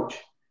need a coach.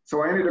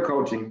 So I ended up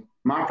coaching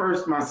my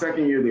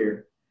second year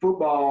there,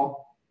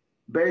 football,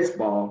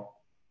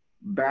 baseball,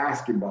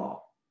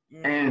 basketball,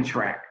 and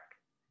track,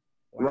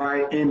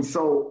 right? And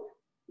so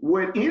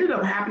what ended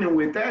up happening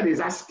with that is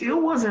I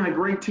still wasn't a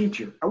great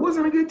teacher. I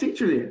wasn't a good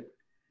teacher then,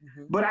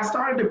 but I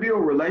started to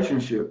build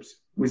relationships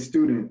with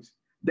students.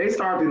 They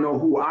started to know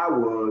who I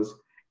was,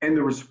 and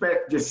the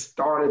respect just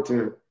started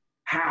to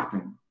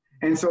happen.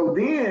 And so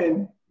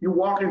then you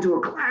walk into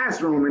a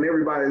classroom and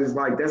everybody is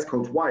like, that's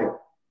Coach White.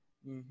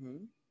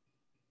 Mm-hmm.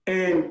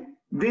 And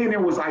then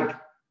there was like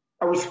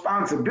a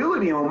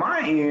responsibility on my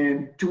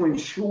end to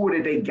ensure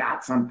that they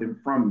got something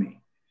from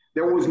me.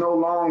 There was no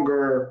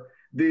longer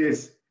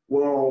this,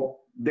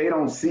 well, they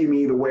don't see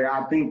me the way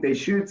I think they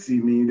should see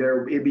me.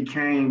 It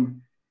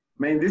became,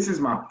 man, this is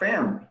my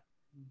family.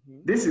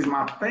 Mm-hmm. This is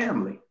my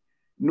family.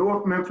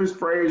 North Memphis,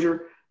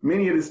 Fraser,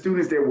 many of the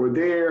students that were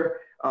there,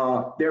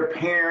 their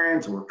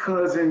parents or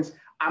cousins,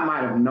 I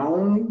might have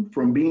known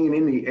from being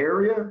in the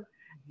area.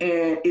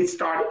 And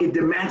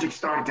the magic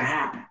started to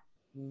happen.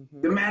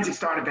 Mm-hmm. The magic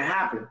started to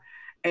happen.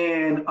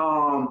 And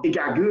it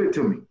got good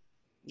to me.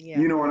 Yeah.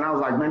 You know, and I was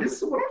like, man, this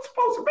is what I'm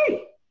supposed to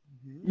be.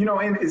 Mm-hmm. You know,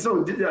 and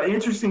so the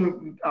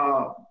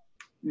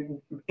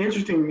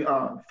interesting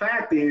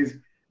fact is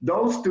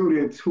those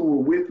students who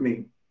were with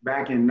me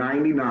back in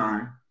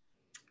 99,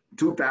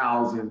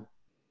 2000,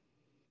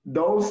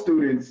 those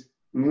students,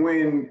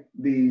 when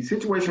the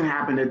situation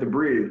happened at the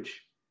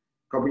bridge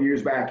a couple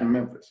years back in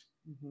Memphis,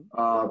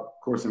 of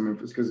course in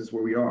Memphis, because it's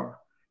where we are,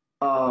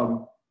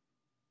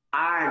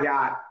 I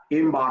got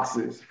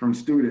inboxes from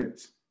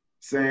students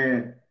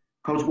saying,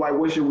 Coach White,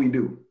 what should we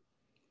do?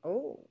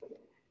 Oh.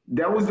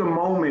 That was the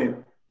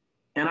moment.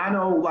 And I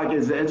know, like,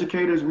 as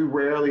educators, we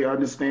rarely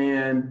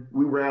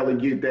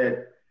get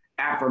that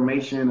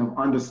affirmation of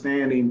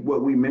understanding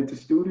what we meant to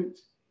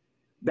students.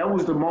 That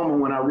was the moment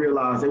when I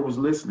realized they was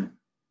listening.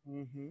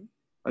 Mm-hmm.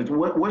 Like,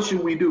 what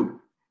should we do?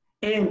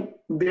 And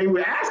they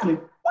were asking,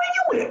 where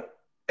you at?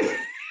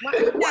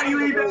 Why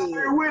you even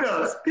here with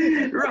us?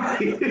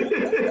 Right.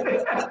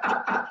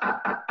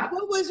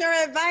 What was your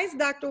advice,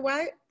 Dr.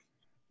 White?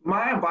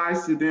 My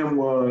advice to them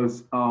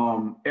was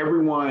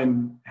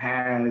everyone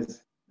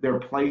has their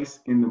place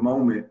in the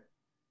moment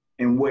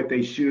and what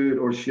they should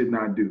or should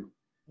not do.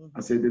 Mm-hmm.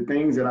 I said the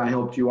things that I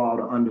helped you all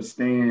to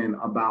understand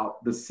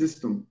about the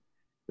system,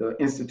 the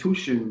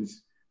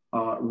institutions,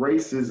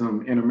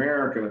 racism in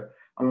America,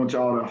 I want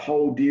y'all to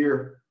hold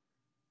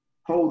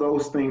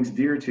those things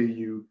dear to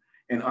you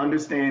and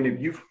understand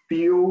if you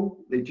feel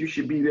that you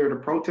should be there to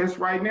protest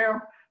right now,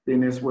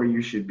 then that's where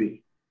you should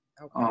be.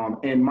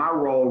 Okay. And my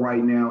role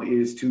right now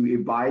is to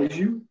advise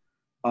you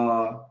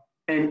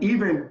and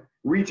even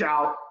reach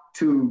out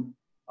to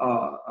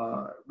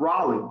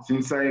Rollins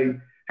and say,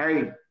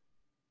 hey,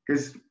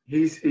 because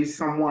he's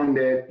someone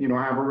that, you know,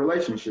 I have a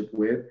relationship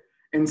with,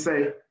 and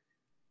say,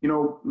 you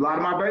know, a lot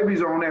of my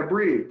babies are on that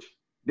bridge.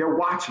 They're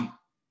watching.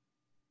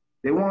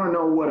 They want to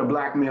know what a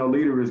black male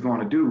leader is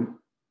going to do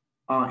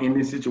in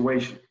this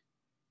situation.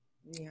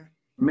 Yeah.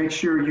 Make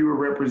sure you're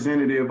a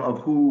representative of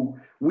who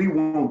we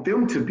want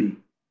them to be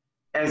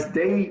as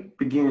they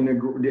begin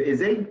to, as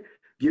they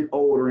get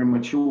older and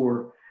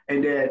mature,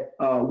 and that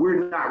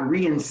we're not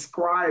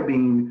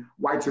reinscribing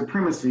white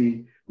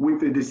supremacy with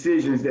the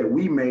decisions that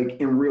we make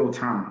in real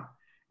time.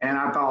 And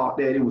I thought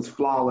that it was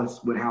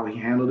flawless with how he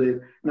handled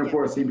it. And of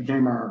course, he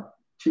became our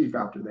chief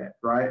after that,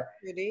 right?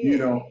 It is. You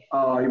know,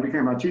 he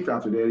became our chief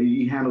after that.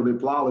 He handled it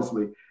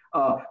flawlessly.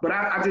 But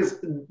I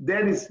just,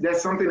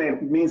 that's something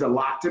that means a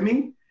lot to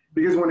me,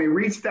 because when they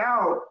reached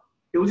out,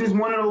 it was just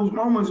one of those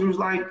moments. It was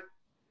like,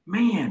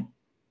 man,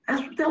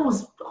 that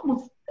was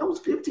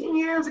 15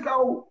 years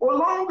ago or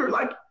longer.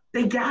 Like,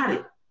 they got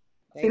it.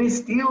 And it's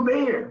still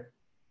there,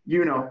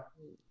 you know?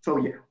 So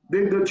yeah,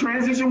 the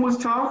transition was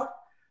tough,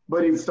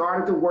 but it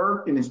started to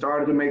work and it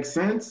started to make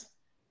sense.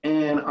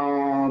 And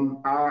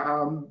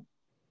I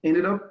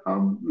ended up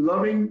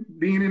loving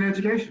being in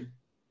education.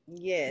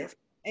 Yes.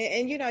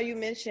 And you know, you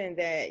mentioned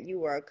that you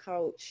were a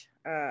coach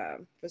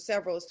for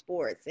several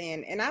sports,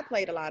 and I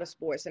played a lot of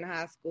sports in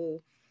high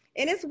school.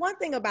 And it's one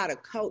thing about a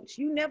coach,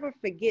 you never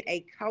forget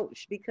a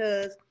coach,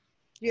 because,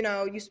 you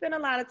know, you spend a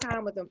lot of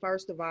time with them,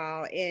 first of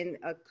all, and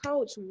a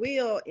coach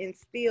will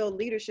instill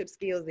leadership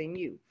skills in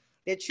you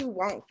that you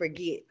won't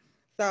forget.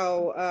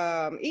 So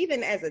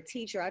even as a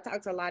teacher, I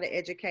talk to a lot of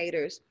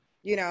educators,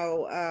 you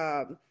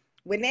know,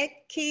 when that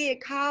kid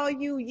call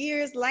you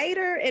years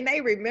later and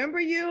they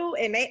remember you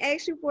and they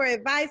ask you for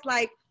advice,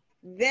 like,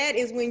 that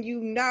is when you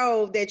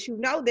know that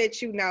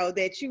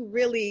you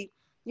really,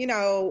 you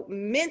know,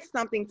 meant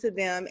something to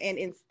them and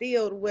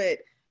instilled what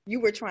you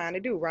were trying to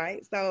do,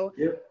 right? So,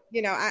 yep.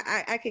 You know,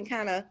 I can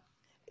kind of,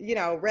 you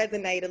know,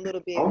 resonate a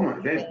little bit. Oh my,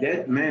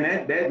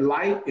 that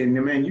light, and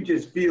man, you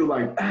just feel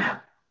like,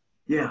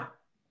 yeah.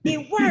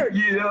 It worked.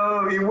 You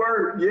know, it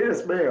worked.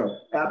 Yes, ma'am.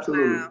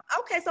 Absolutely. Wow.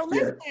 Okay, so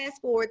let's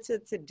fast forward to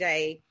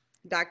today,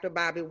 Dr.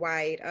 Bobby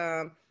White.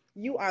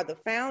 You are the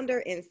founder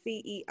and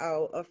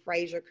CEO of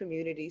Fraser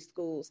Community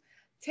Schools.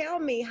 Tell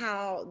me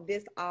how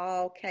this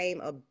all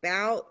came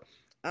about.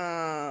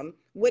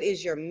 What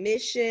is your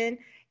mission?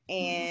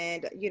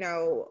 And, you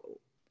know,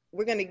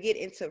 we're going to get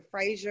into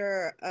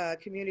Fraser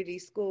Community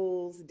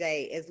Schools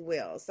Day as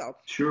well. So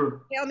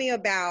sure. Tell me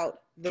about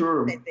the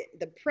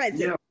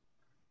present.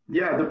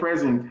 Yeah, the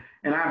present.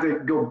 And I have to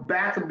go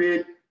back a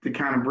bit to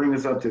kind of bring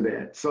us up to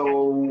that.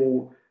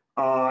 So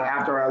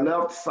after I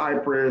left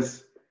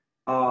Cypress,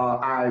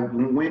 I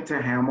went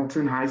to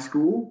Hamilton High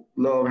School.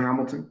 Love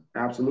Hamilton,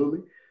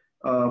 absolutely,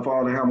 for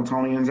all the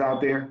Hamiltonians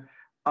out there.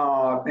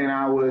 And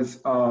I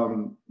was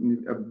the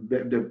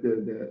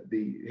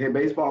head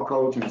baseball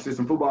coach and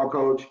assistant football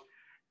coach.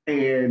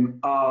 And,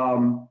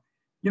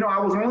 you know, I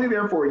was only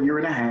there for a year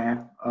and a half.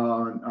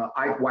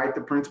 Ike White,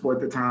 the principal at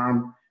the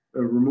time,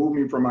 removed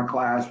me from my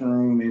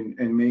classroom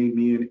and made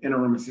me an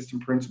interim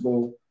assistant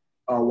principal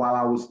while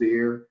I was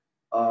there.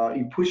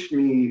 He pushed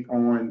me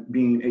on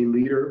being a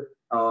leader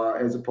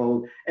as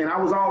opposed, and I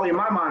was in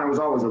my mind, I was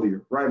always a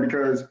leader, right?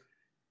 Because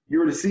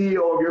you're the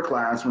CEO of your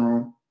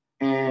classroom.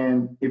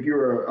 And if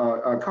you're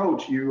a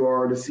coach, you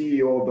are the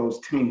CEO of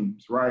those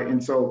teams, right?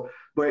 And so,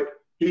 but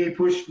he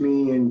pushed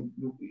me, and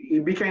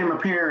it became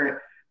apparent,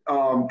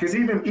 because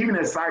even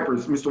at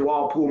Cypress, Mr.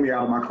 Wall pulled me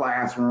out of my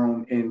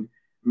classroom and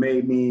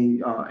made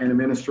me an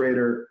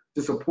administrator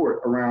to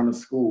support around the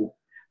school.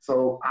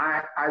 So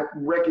I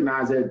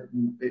recognized that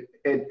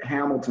at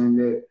Hamilton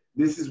that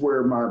this is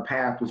where my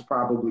path was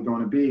probably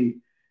going to be.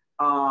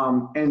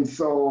 And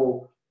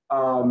so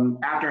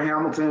after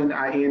Hamilton,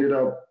 I ended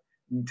up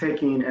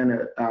taking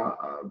an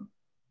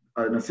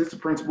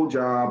assistant principal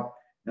job.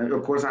 And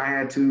of course, I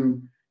had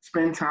to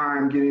spend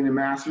time getting a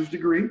master's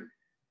degree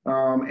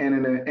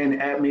and an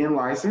admin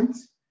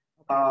license.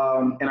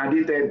 And I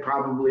did that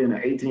probably in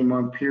an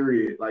 18-month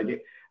period.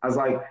 Like, I was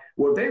like,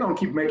 well, if they're going to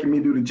keep making me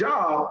do the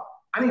job,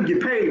 I need to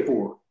get paid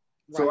for it.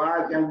 Right. So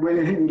I went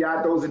ahead and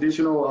got those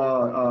additional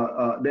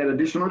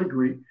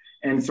degree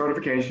and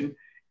certification.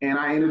 And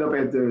I ended up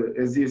as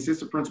the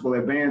assistant principal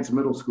at Vance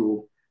Middle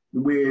School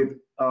with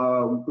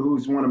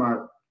who's one of my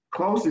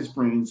closest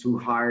friends who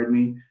hired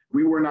me.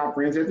 We were not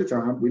friends at the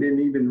time. We didn't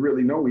even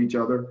really know each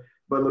other,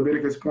 but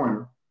Leviticus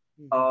Pointer.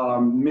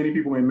 Many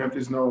people in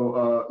Memphis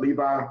know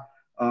Levi.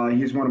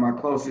 He's one of my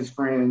closest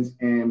friends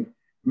and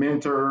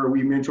mentor.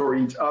 We mentor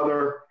each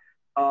other.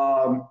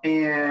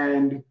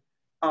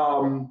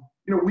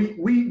 you know,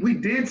 we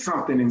did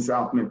something in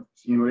South Memphis.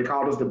 You know, they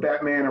called us the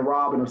Batman and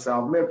Robin of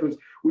South Memphis.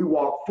 We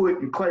walk foot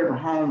in Claiborne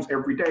homes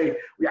every day.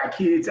 We got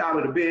kids out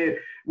of the bed.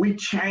 We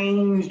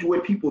changed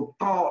what people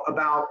thought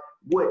about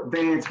what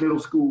Vance Middle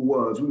School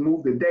was. We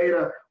moved the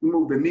data, we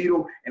moved the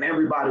needle, and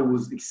everybody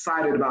was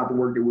excited about the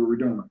work that we were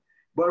doing.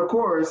 But of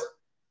course,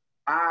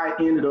 I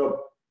ended up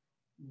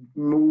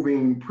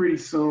moving pretty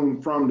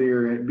soon from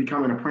there and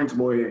becoming a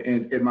principal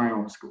at my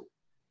own school,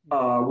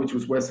 which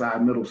was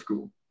Westside Middle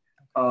School,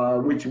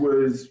 which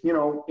was, you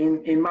know,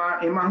 in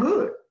my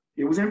hood.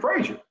 It was in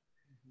Fraser,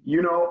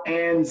 you know,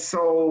 and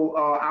so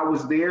I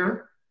was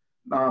there,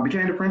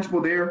 became the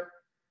principal there,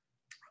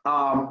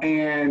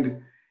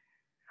 and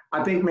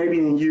I think maybe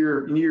in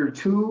year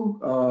two,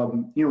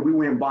 you know, we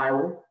went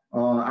viral.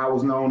 I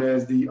was known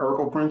as the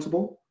Urkel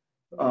principal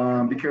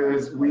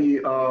because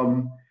we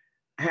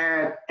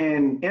had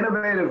an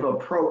innovative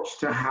approach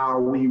to how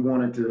we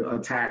wanted to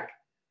attack,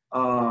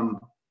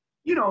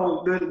 you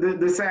know,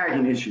 the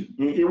sagging issue.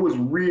 It was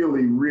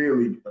really,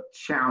 really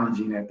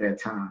challenging at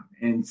that time.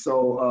 And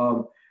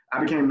so I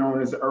became known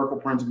as the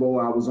Urkel principal.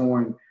 I was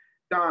on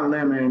Don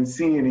Lemon,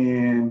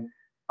 CNN,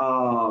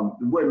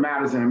 What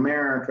Matters in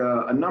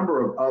America, a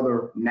number of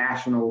other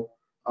national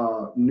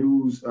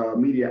news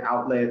media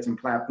outlets and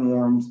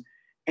platforms.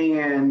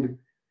 And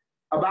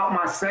about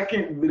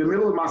the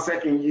middle of my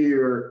second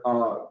year,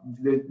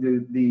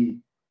 the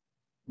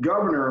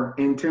governor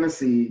in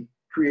Tennessee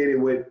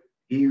created what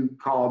he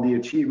called the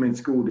Achievement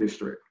School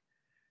District,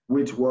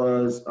 which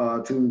was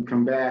to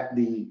combat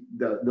the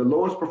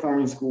lowest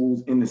performing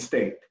schools in the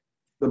state,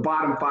 the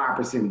bottom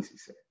 5%, he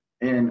said.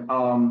 And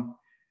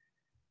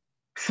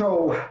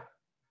so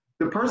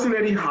the person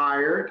that he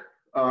hired,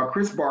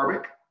 Chris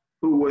Barbick,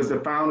 who was the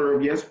founder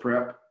of Yes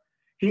Prep,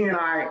 he and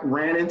I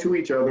ran into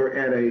each other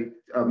at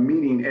a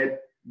meeting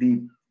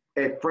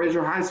at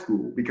Fraser High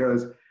School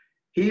because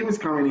he was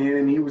coming in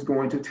and he was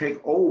going to take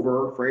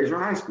over Fraser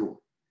High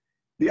School.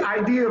 The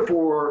idea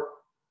for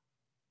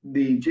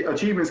the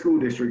Achievement School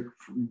District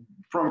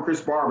from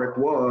Chris Barbick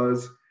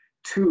was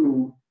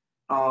to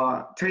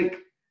take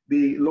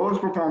the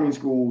lowest performing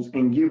schools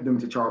and give them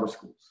to charter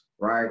schools,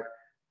 right?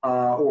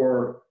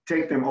 Or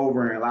take them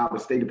over and allow the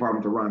State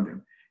Department to run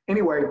them.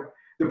 Anyway,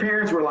 the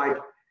parents were like,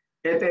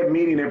 at that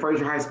meeting at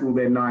Fraser High School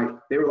that night,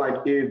 they were like,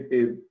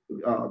 if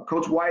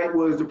Coach White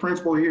was the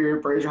principal here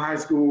at Fraser High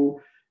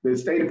School, the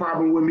State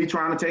Department wouldn't be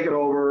trying to take it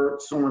over,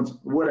 so on,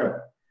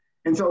 whatever.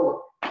 And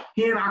so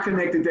he and I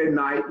connected that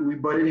night. We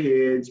butted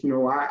heads. You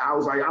know, I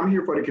was like, I'm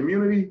here for the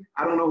community.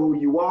 I don't know who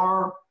you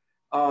are,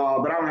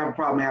 but I don't have a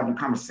problem having a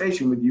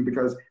conversation with you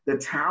because the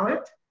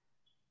talent,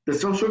 the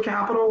social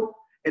capital,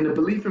 and the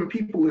belief in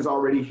people is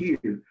already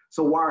here.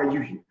 So why are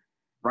you here,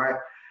 right?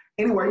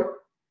 Anyway,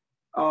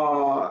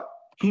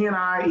 he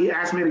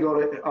asked me to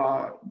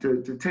go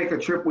to take a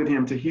trip with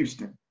him to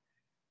Houston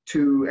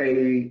to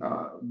a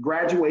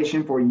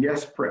graduation for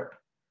Yes Prep.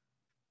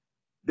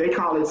 They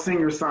call it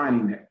Senior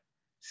Signing Day.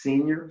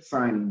 Senior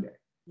Signing Day.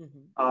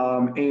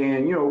 Mm-hmm.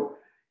 And, you know,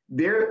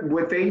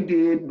 what they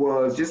did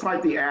was just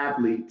like the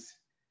athletes,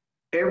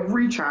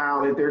 every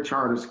child at their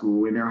charter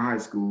school, in their high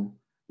school,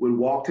 would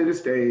walk to the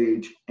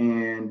stage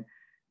and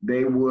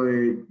they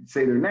would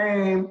say their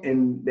name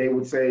and they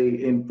would say,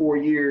 in 4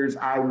 years,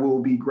 I will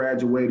be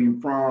graduating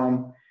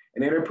from,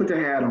 and then they put the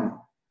hat on,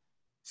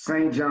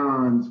 St.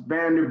 John's,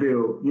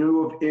 Vanderbilt,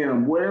 U of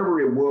M, wherever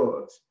it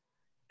was.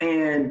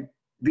 And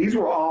these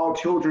were all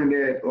children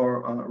that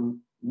are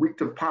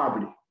reeked of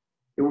poverty.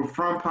 They were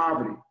from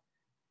poverty.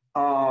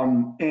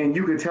 And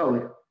you could tell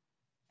it.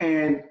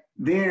 And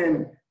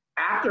then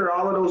after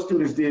all of those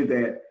students did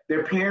that,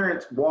 their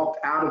parents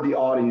walked out of the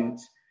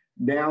audience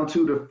down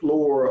to the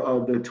floor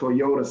of the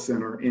Toyota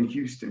Center in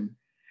Houston.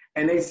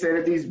 And they sat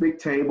at these big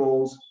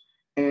tables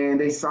and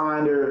they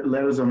signed their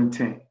letters of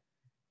intent.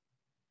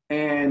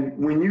 And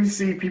when you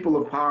see people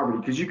of poverty,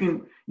 because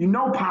you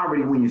know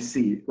poverty when you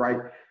see it, right?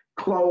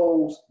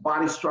 Clothes,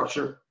 body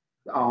structure,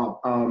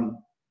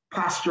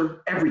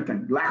 posture,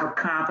 everything, lack of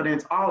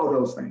confidence, all of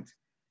those things.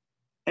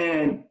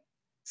 And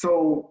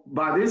so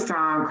by this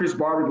time, Chris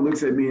Barbick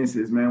looks at me and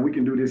says, man, we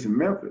can do this in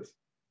Memphis.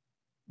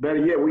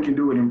 Better yet, we can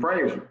do it in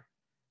Fraser.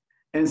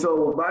 And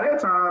so by that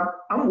time,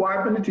 I'm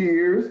wiping the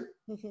tears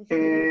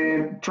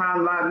and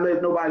trying not to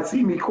let nobody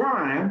see me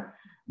crying.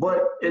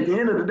 But at the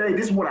end of the day,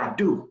 this is what I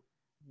do.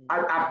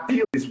 I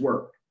feel this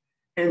work.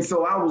 And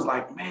so I was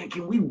like, man,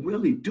 can we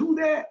really do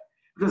that?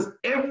 Because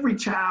every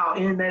child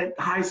in that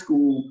high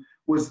school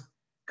was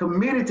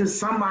committed to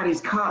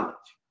somebody's college,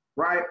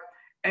 right?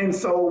 And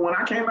so when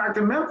I came back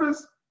to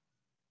Memphis,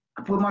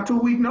 I put my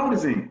 2-week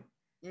notice in.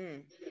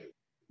 Mm.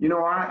 You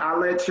know, I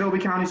let Shelby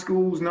County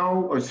Schools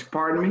know, or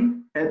pardon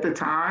me, at the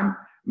time,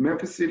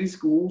 Memphis City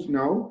Schools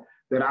know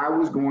that I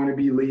was going to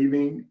be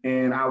leaving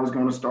and I was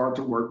going to start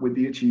to work with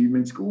the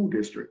Achievement School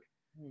District.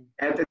 Mm.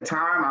 At the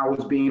time, I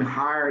was being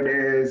hired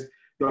as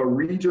the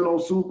regional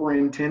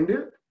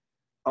superintendent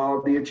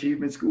of the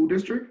Achievement School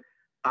District.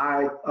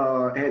 I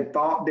had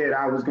thought that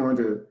I was going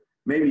to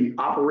maybe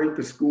operate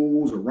the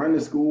schools or run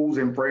the schools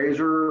in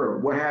Fraser or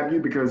what have you,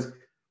 because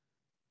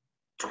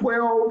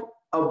 12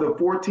 of the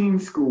 14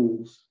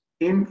 schools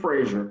in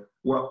Fraser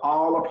were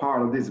all a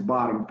part of this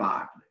bottom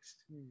 5 list.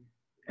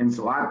 And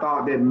so I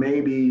thought that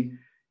maybe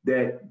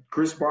that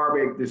Chris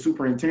Barbic, the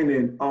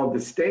superintendent of the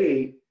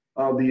state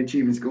of the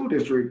Achieving School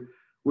District,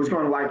 was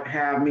going to like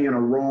have me in a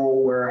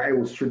role where it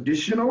was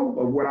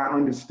traditional of what I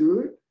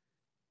understood.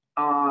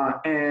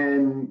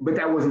 But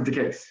that wasn't the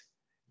case.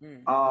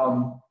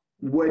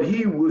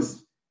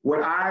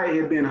 What I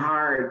had been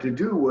hired to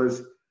do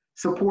was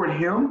support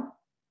him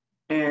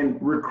and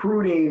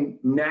recruiting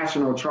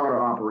national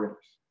charter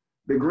operators,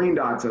 the Green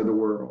Dots of the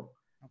world,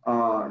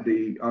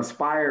 the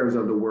Aspires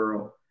of the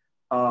world,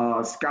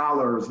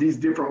 scholars, these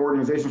different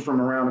organizations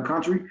from around the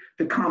country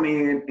to come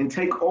in and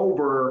take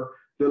over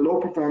the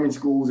low performing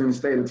schools in the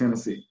state of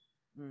Tennessee.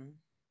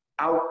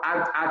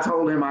 I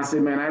told him, I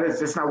said, man,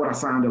 that's not what I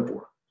signed up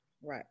for.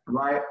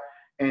 Right.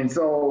 And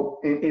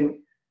so,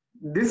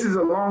 this is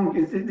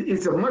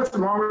it's a much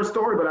longer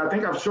story, but I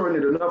think I've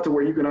shortened it enough to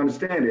where you can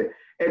understand it.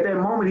 At that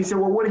moment, he said,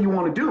 well, what do you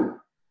want to do?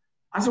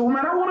 I said, well,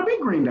 man, I want to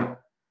be Green Dot.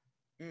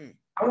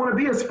 I want to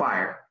be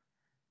Aspire.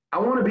 I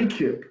want to be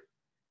KIPP.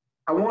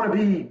 I want to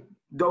be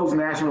those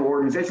national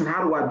organizations.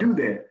 How do I do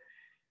that?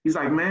 He's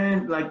like,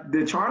 man, like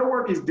the charter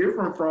work is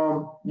different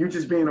from you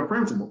just being a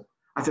principal.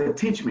 I said,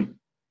 teach me.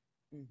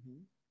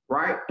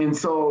 Right. And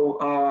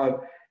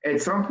so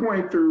at some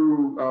point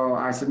through,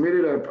 I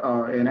submitted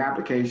an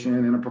application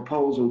and a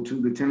proposal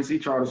to the Tennessee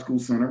Charter School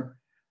Center.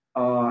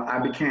 I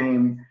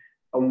became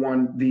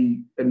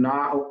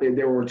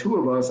there were 2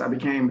 of us. I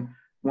became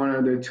one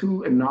of the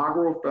 2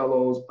 inaugural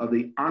fellows of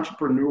the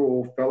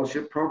Entrepreneurial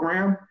Fellowship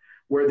Program,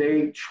 where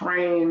they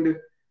trained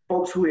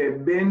folks who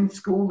had been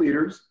school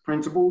leaders,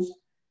 principals,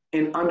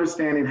 in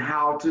understanding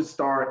how to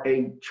start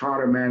a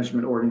charter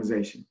management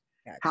organization,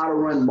 how to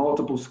run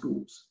multiple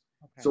schools.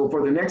 So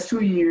for the next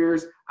 2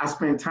 years, I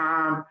spent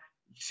time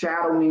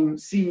shadowing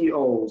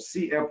CEOs,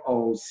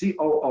 CFOs,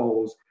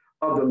 COOs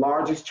of the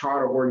largest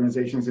charter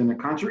organizations in the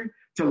country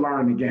to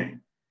learn the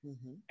game.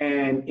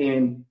 And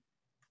in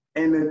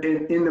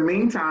the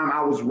meantime,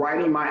 I was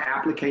writing my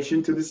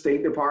application to the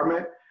State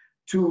Department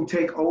to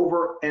take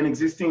over an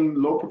existing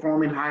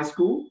low-performing high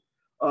school.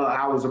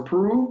 I was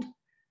approved.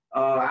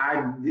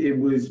 It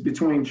was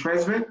between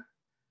Tresvant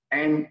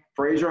and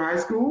Fraser High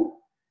School.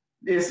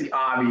 It's the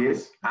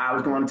obvious. I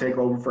was going to take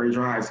over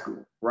Fraser High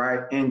School,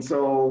 right? And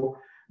so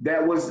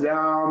that was,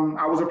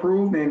 I was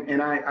approved,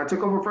 and I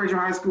took over Fraser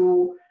High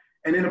School.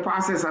 And in the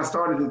process, I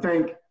started to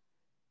think,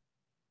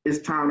 it's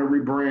time to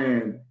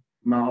rebrand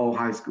my old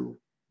high school.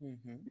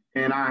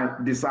 And I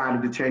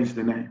decided to change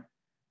the name.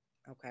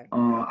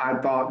 I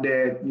thought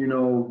that,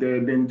 there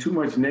had been too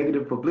much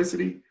negative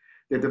publicity,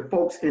 that the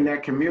folks in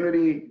that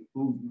community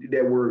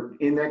that were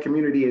in that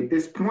community at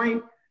this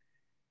point,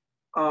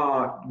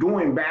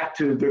 going back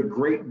to the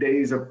great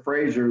days of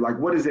Fraser, like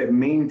what does that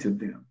mean to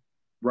them,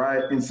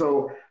 right? And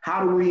so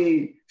how do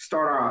we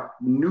start our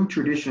new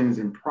traditions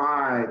and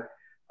pride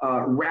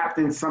wrapped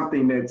in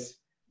something that's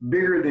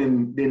bigger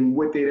than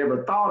what they'd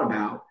ever thought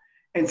about?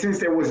 And since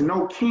there was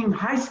no King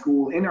High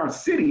School in our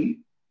city,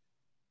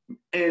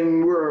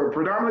 and we're a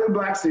predominantly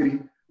Black city,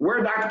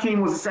 where Dr.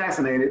 King was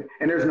assassinated,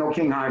 and there's no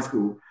King High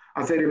School,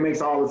 I said it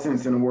makes all the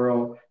sense in the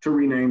world to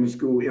rename the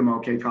school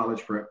MLK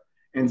College Prep.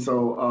 And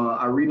so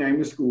I renamed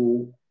the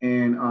school,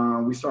 and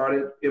we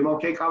started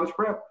MLK College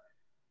Prep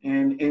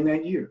in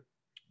that year.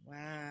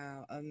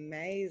 Wow,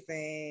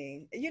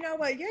 amazing. You know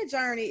what? Your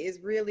journey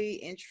is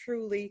really and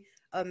truly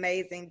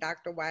amazing,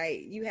 Dr.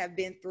 White. You have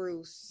been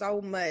through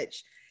so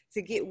much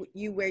to get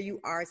you where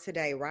you are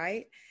today,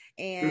 right?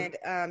 And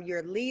you're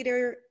a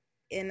leader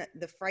in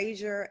the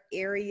Fraser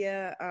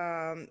area,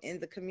 in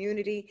the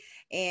community,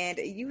 and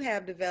you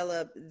have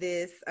developed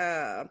this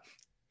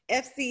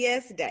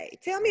FCS Day.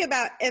 Tell me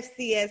about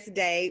FCS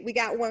Day. We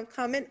got one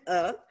coming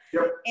up.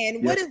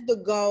 And what is the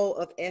goal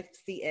of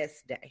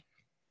FCS Day?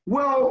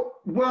 Well,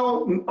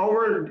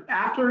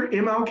 after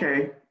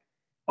MLK,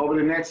 over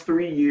the next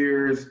 3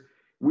 years,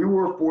 we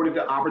were afforded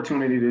the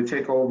opportunity to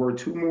take over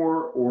 2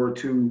 more, or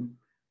to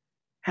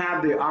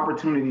have the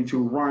opportunity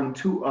to run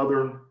 2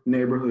 other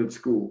neighborhood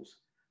schools.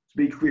 To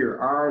be clear,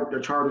 the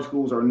charter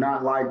schools are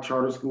not like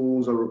charter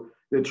schools or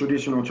the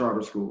traditional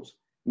charter schools.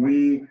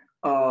 We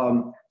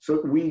serve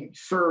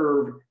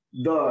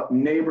the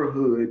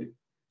neighborhood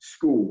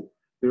school.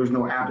 There's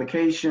no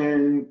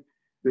application.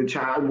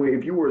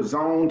 If you were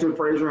zoned to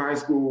Fraser High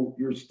School,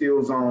 you're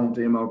still zoned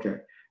to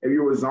MLK. If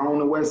you were zoned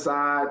to West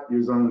Side,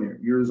 you're zoned there.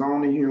 You're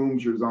zoned to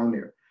Humes, you're zoned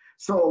there.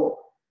 So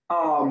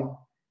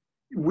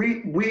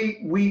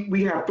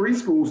we have 3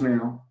 schools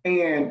now,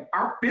 and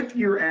our 5th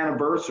year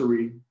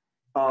anniversary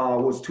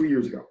was 2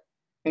 years ago.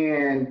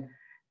 And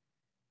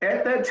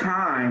at that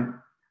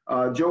time,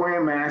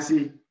 Joanne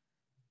Massey,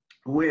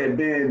 who had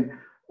been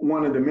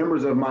one of the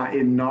members of my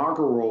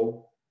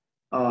inaugural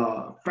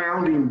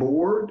founding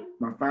board,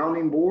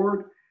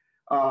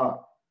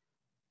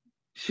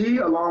 she,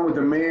 along with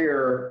the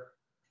mayor,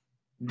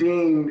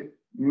 deemed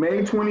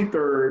May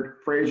 23rd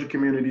Fraser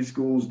Community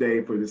Schools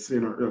Day for the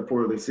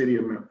city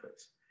of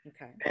Memphis.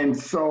 And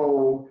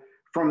so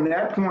from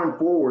that point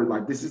forward,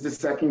 like this is the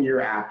 2nd year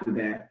after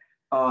that,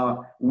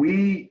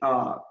 we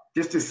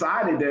just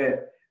decided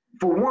that,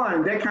 for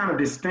one, that kind of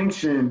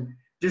distinction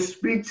just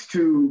speaks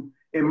to,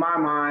 in my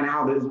mind,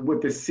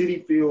 what the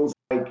city feels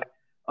like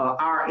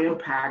our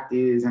impact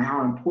is and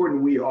how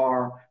important we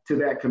are to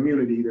that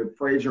community, the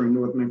Frayser and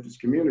North Memphis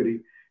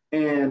community.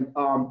 And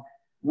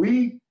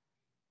we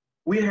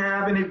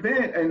have an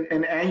event,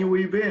 an annual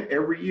event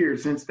every year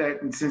since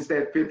that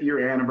 5th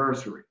year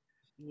anniversary.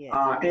 Yes.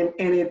 And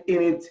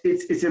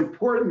it's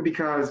important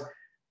because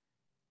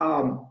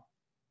a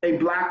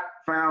Black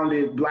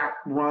founded, Black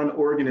run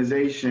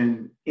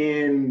organization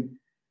in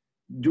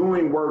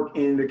doing work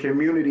in the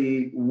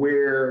community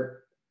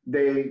where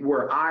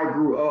I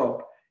grew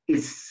up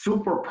is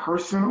super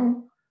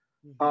personal.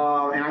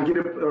 And I get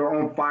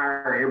on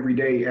fire every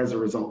day as a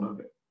result of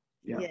it.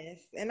 Yeah. Yes,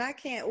 and I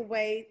can't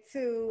wait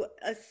to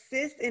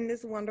assist in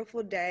this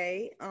wonderful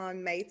day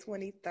on May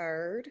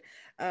 23rd.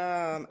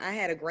 I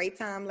had a great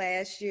time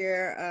last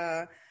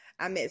year.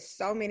 I met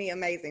so many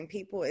amazing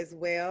people as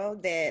well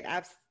that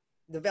I've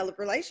developed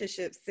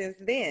relationships since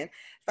then.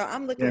 So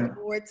I'm looking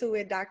forward to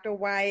it, Dr.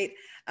 White.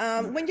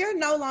 When you're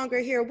no longer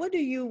here, what do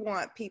you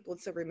want people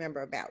to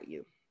remember about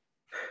you?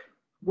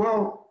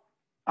 Well,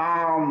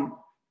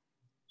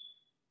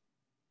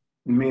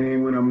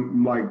 meaning when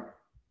I'm like,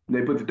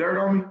 they put the dirt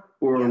on me,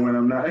 or when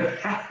I'm not? Hey.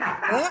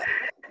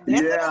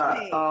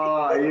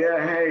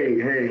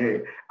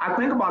 I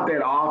think about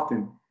that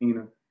often,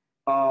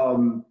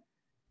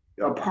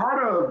 a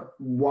part of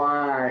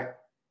why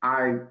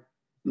I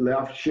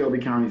left Shelby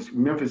County,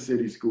 Memphis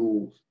City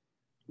Schools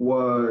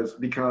was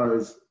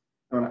because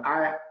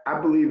I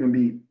believe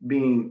in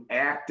being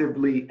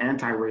actively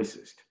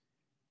anti-racist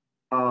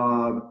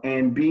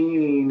and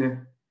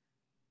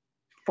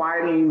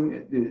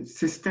fighting the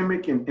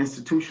systemic and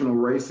institutional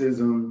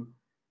racism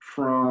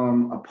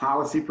from a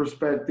policy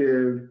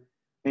perspective,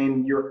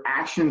 and your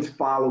actions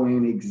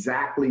following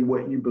exactly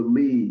what you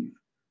believe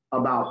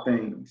about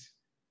things.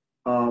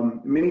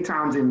 Many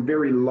times in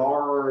very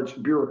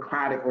large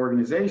bureaucratic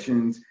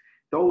organizations,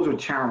 those are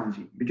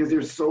challenging because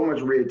there's so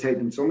much red tape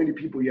and so many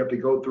people you have to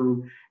go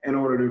through in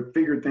order to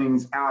figure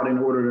things out, in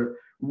order to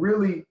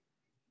really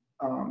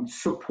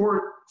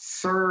support,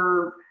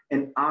 serve,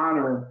 and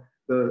honor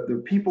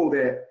the people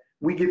that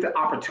we get the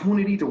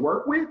opportunity to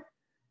work with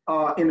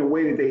in the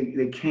way that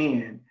they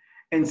can.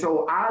 And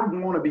so I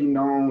want to be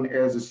known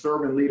as a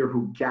servant leader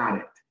who got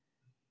it.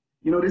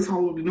 This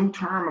whole new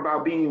term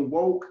about being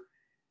woke,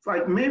 it's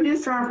like, maybe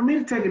it's time for me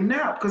to take a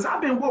nap because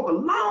I've been woke a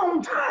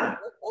long time.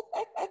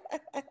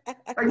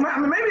 Like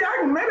maybe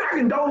I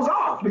can doze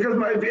off because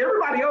if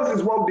everybody else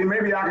is woke, then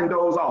maybe I can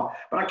doze off.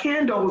 But I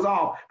can't doze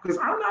off because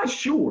I'm not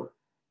sure,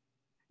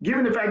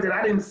 given the fact that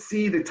I didn't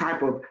see the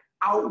type of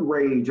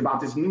outrage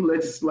about this new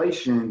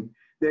legislation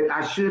that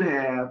I should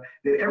have,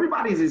 that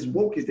everybody's as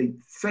woke as they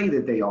say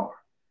that they are,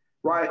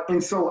 right?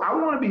 And so I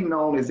want to be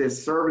known as that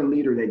servant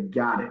leader that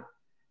got it,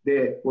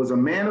 that was a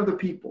man of the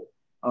people.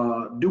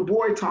 Du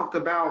Bois talked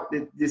about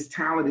this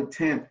talented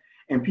 10th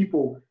and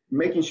people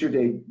making sure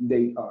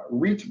they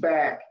reach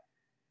back.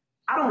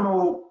 I don't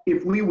know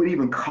if we would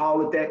even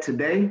call it that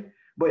today,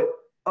 but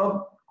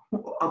of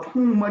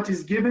whom much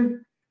is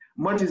given,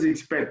 much is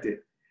expected.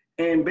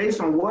 And based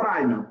on what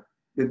I know,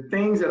 the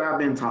things that I've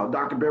been taught,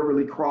 Dr.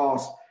 Beverly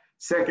Cross,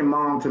 second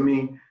mom to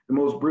me, the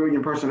most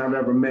brilliant person I've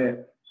ever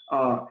met,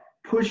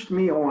 pushed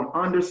me on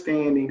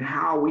understanding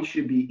how we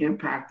should be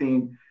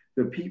impacting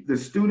the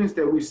students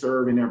that we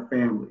serve and their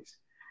families.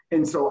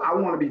 And so I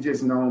want to be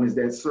just known as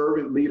that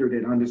servant leader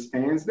that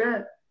understands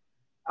that,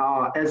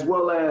 as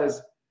well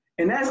as,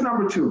 and that's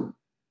number 2.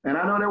 And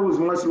I know that was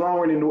much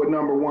longer than what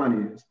number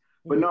 1 is,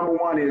 but number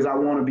 1 is I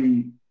want to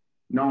be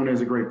known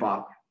as a great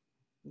father.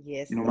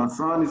 Yes. My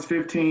son is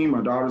 15,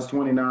 my daughter's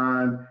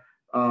 29.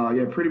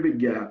 Pretty big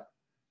gap.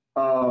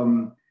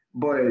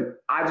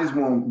 But I just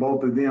want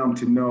both of them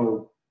to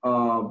know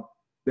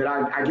that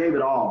I gave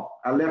it all.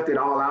 I left it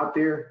all out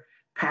there,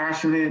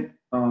 passionate,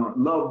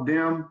 loved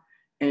them,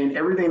 and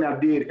everything I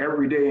did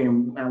every day.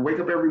 And I wake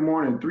up every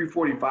morning,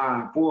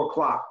 3:45, 4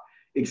 o'clock,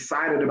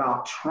 excited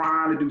about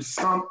trying to do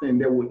something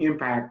that will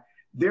impact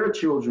their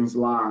children's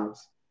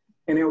lives.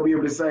 And they'll be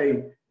able to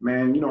say,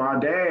 man, our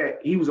dad,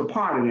 he was a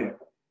part of that.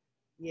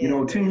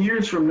 Yeah. 10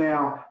 years from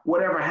now,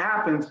 whatever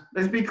happens,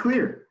 let's be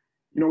clear.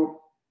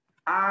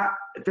 I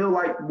feel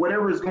like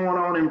whatever is going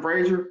on in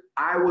Frayser,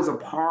 I was a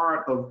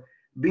part of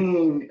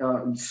being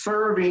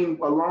serving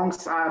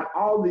alongside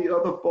all the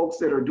other folks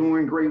that are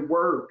doing great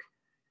work,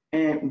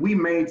 and we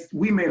made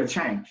a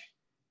change.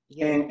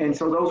 Yeah. And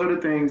so those are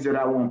the things that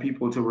I want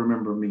people to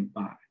remember me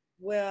by.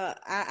 Well,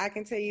 I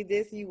can tell you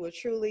this, you will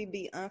truly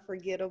be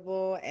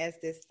unforgettable as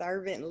this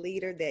servant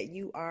leader that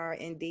you are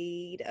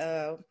indeed.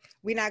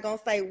 We're not going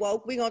to say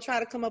woke. We're going to try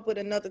to come up with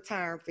another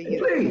term for you,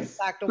 please,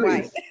 Dr.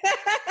 White.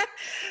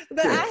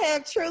 But I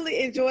have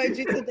truly enjoyed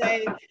you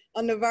today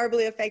on the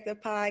Verbally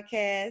Effective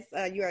Podcast.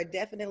 You are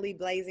definitely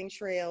blazing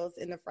trails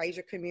in the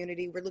Fraser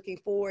community. We're looking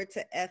forward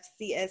to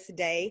FCS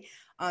Day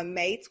on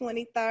May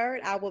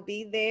 23rd. I will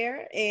be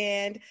there.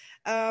 And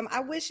I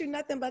wish you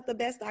nothing but the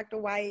best, Dr.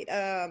 White.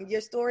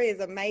 Your story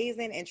is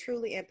amazing and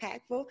truly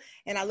impactful.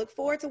 And I look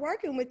forward to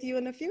working with you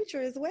in the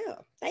future as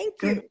well.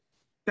 Thank you.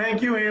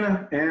 Thank you,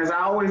 Anna. And as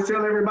I always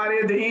tell everybody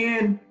at the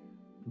end,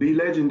 be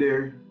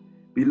legendary.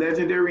 Be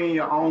legendary in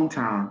your own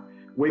time.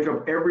 Wake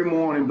up every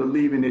morning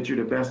believing that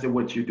you're the best at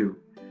what you do.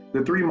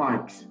 The three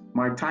Mikes,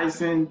 Mike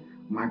Tyson,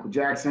 Michael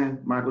Jackson,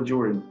 Michael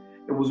Jordan.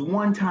 There was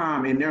one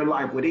time in their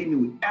life where they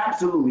knew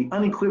absolutely,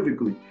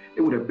 unequivocally,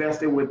 they were the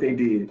best at what they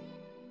did.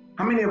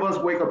 How many of us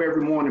wake up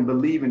every morning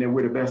believing that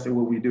we're the best at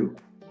what we do?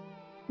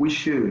 We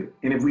should.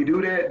 And if we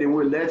do that, then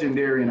we're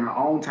legendary in our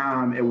own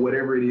time at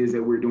whatever it is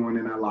that we're doing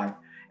in our life.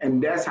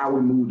 And that's how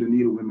we move the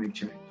needle and make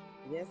change.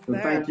 Yes, so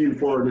sir. Thank you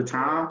for the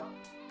time.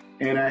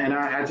 And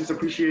I just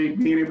appreciate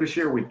being able to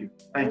share with you.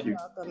 Thank you. You're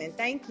welcome, and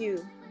thank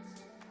you.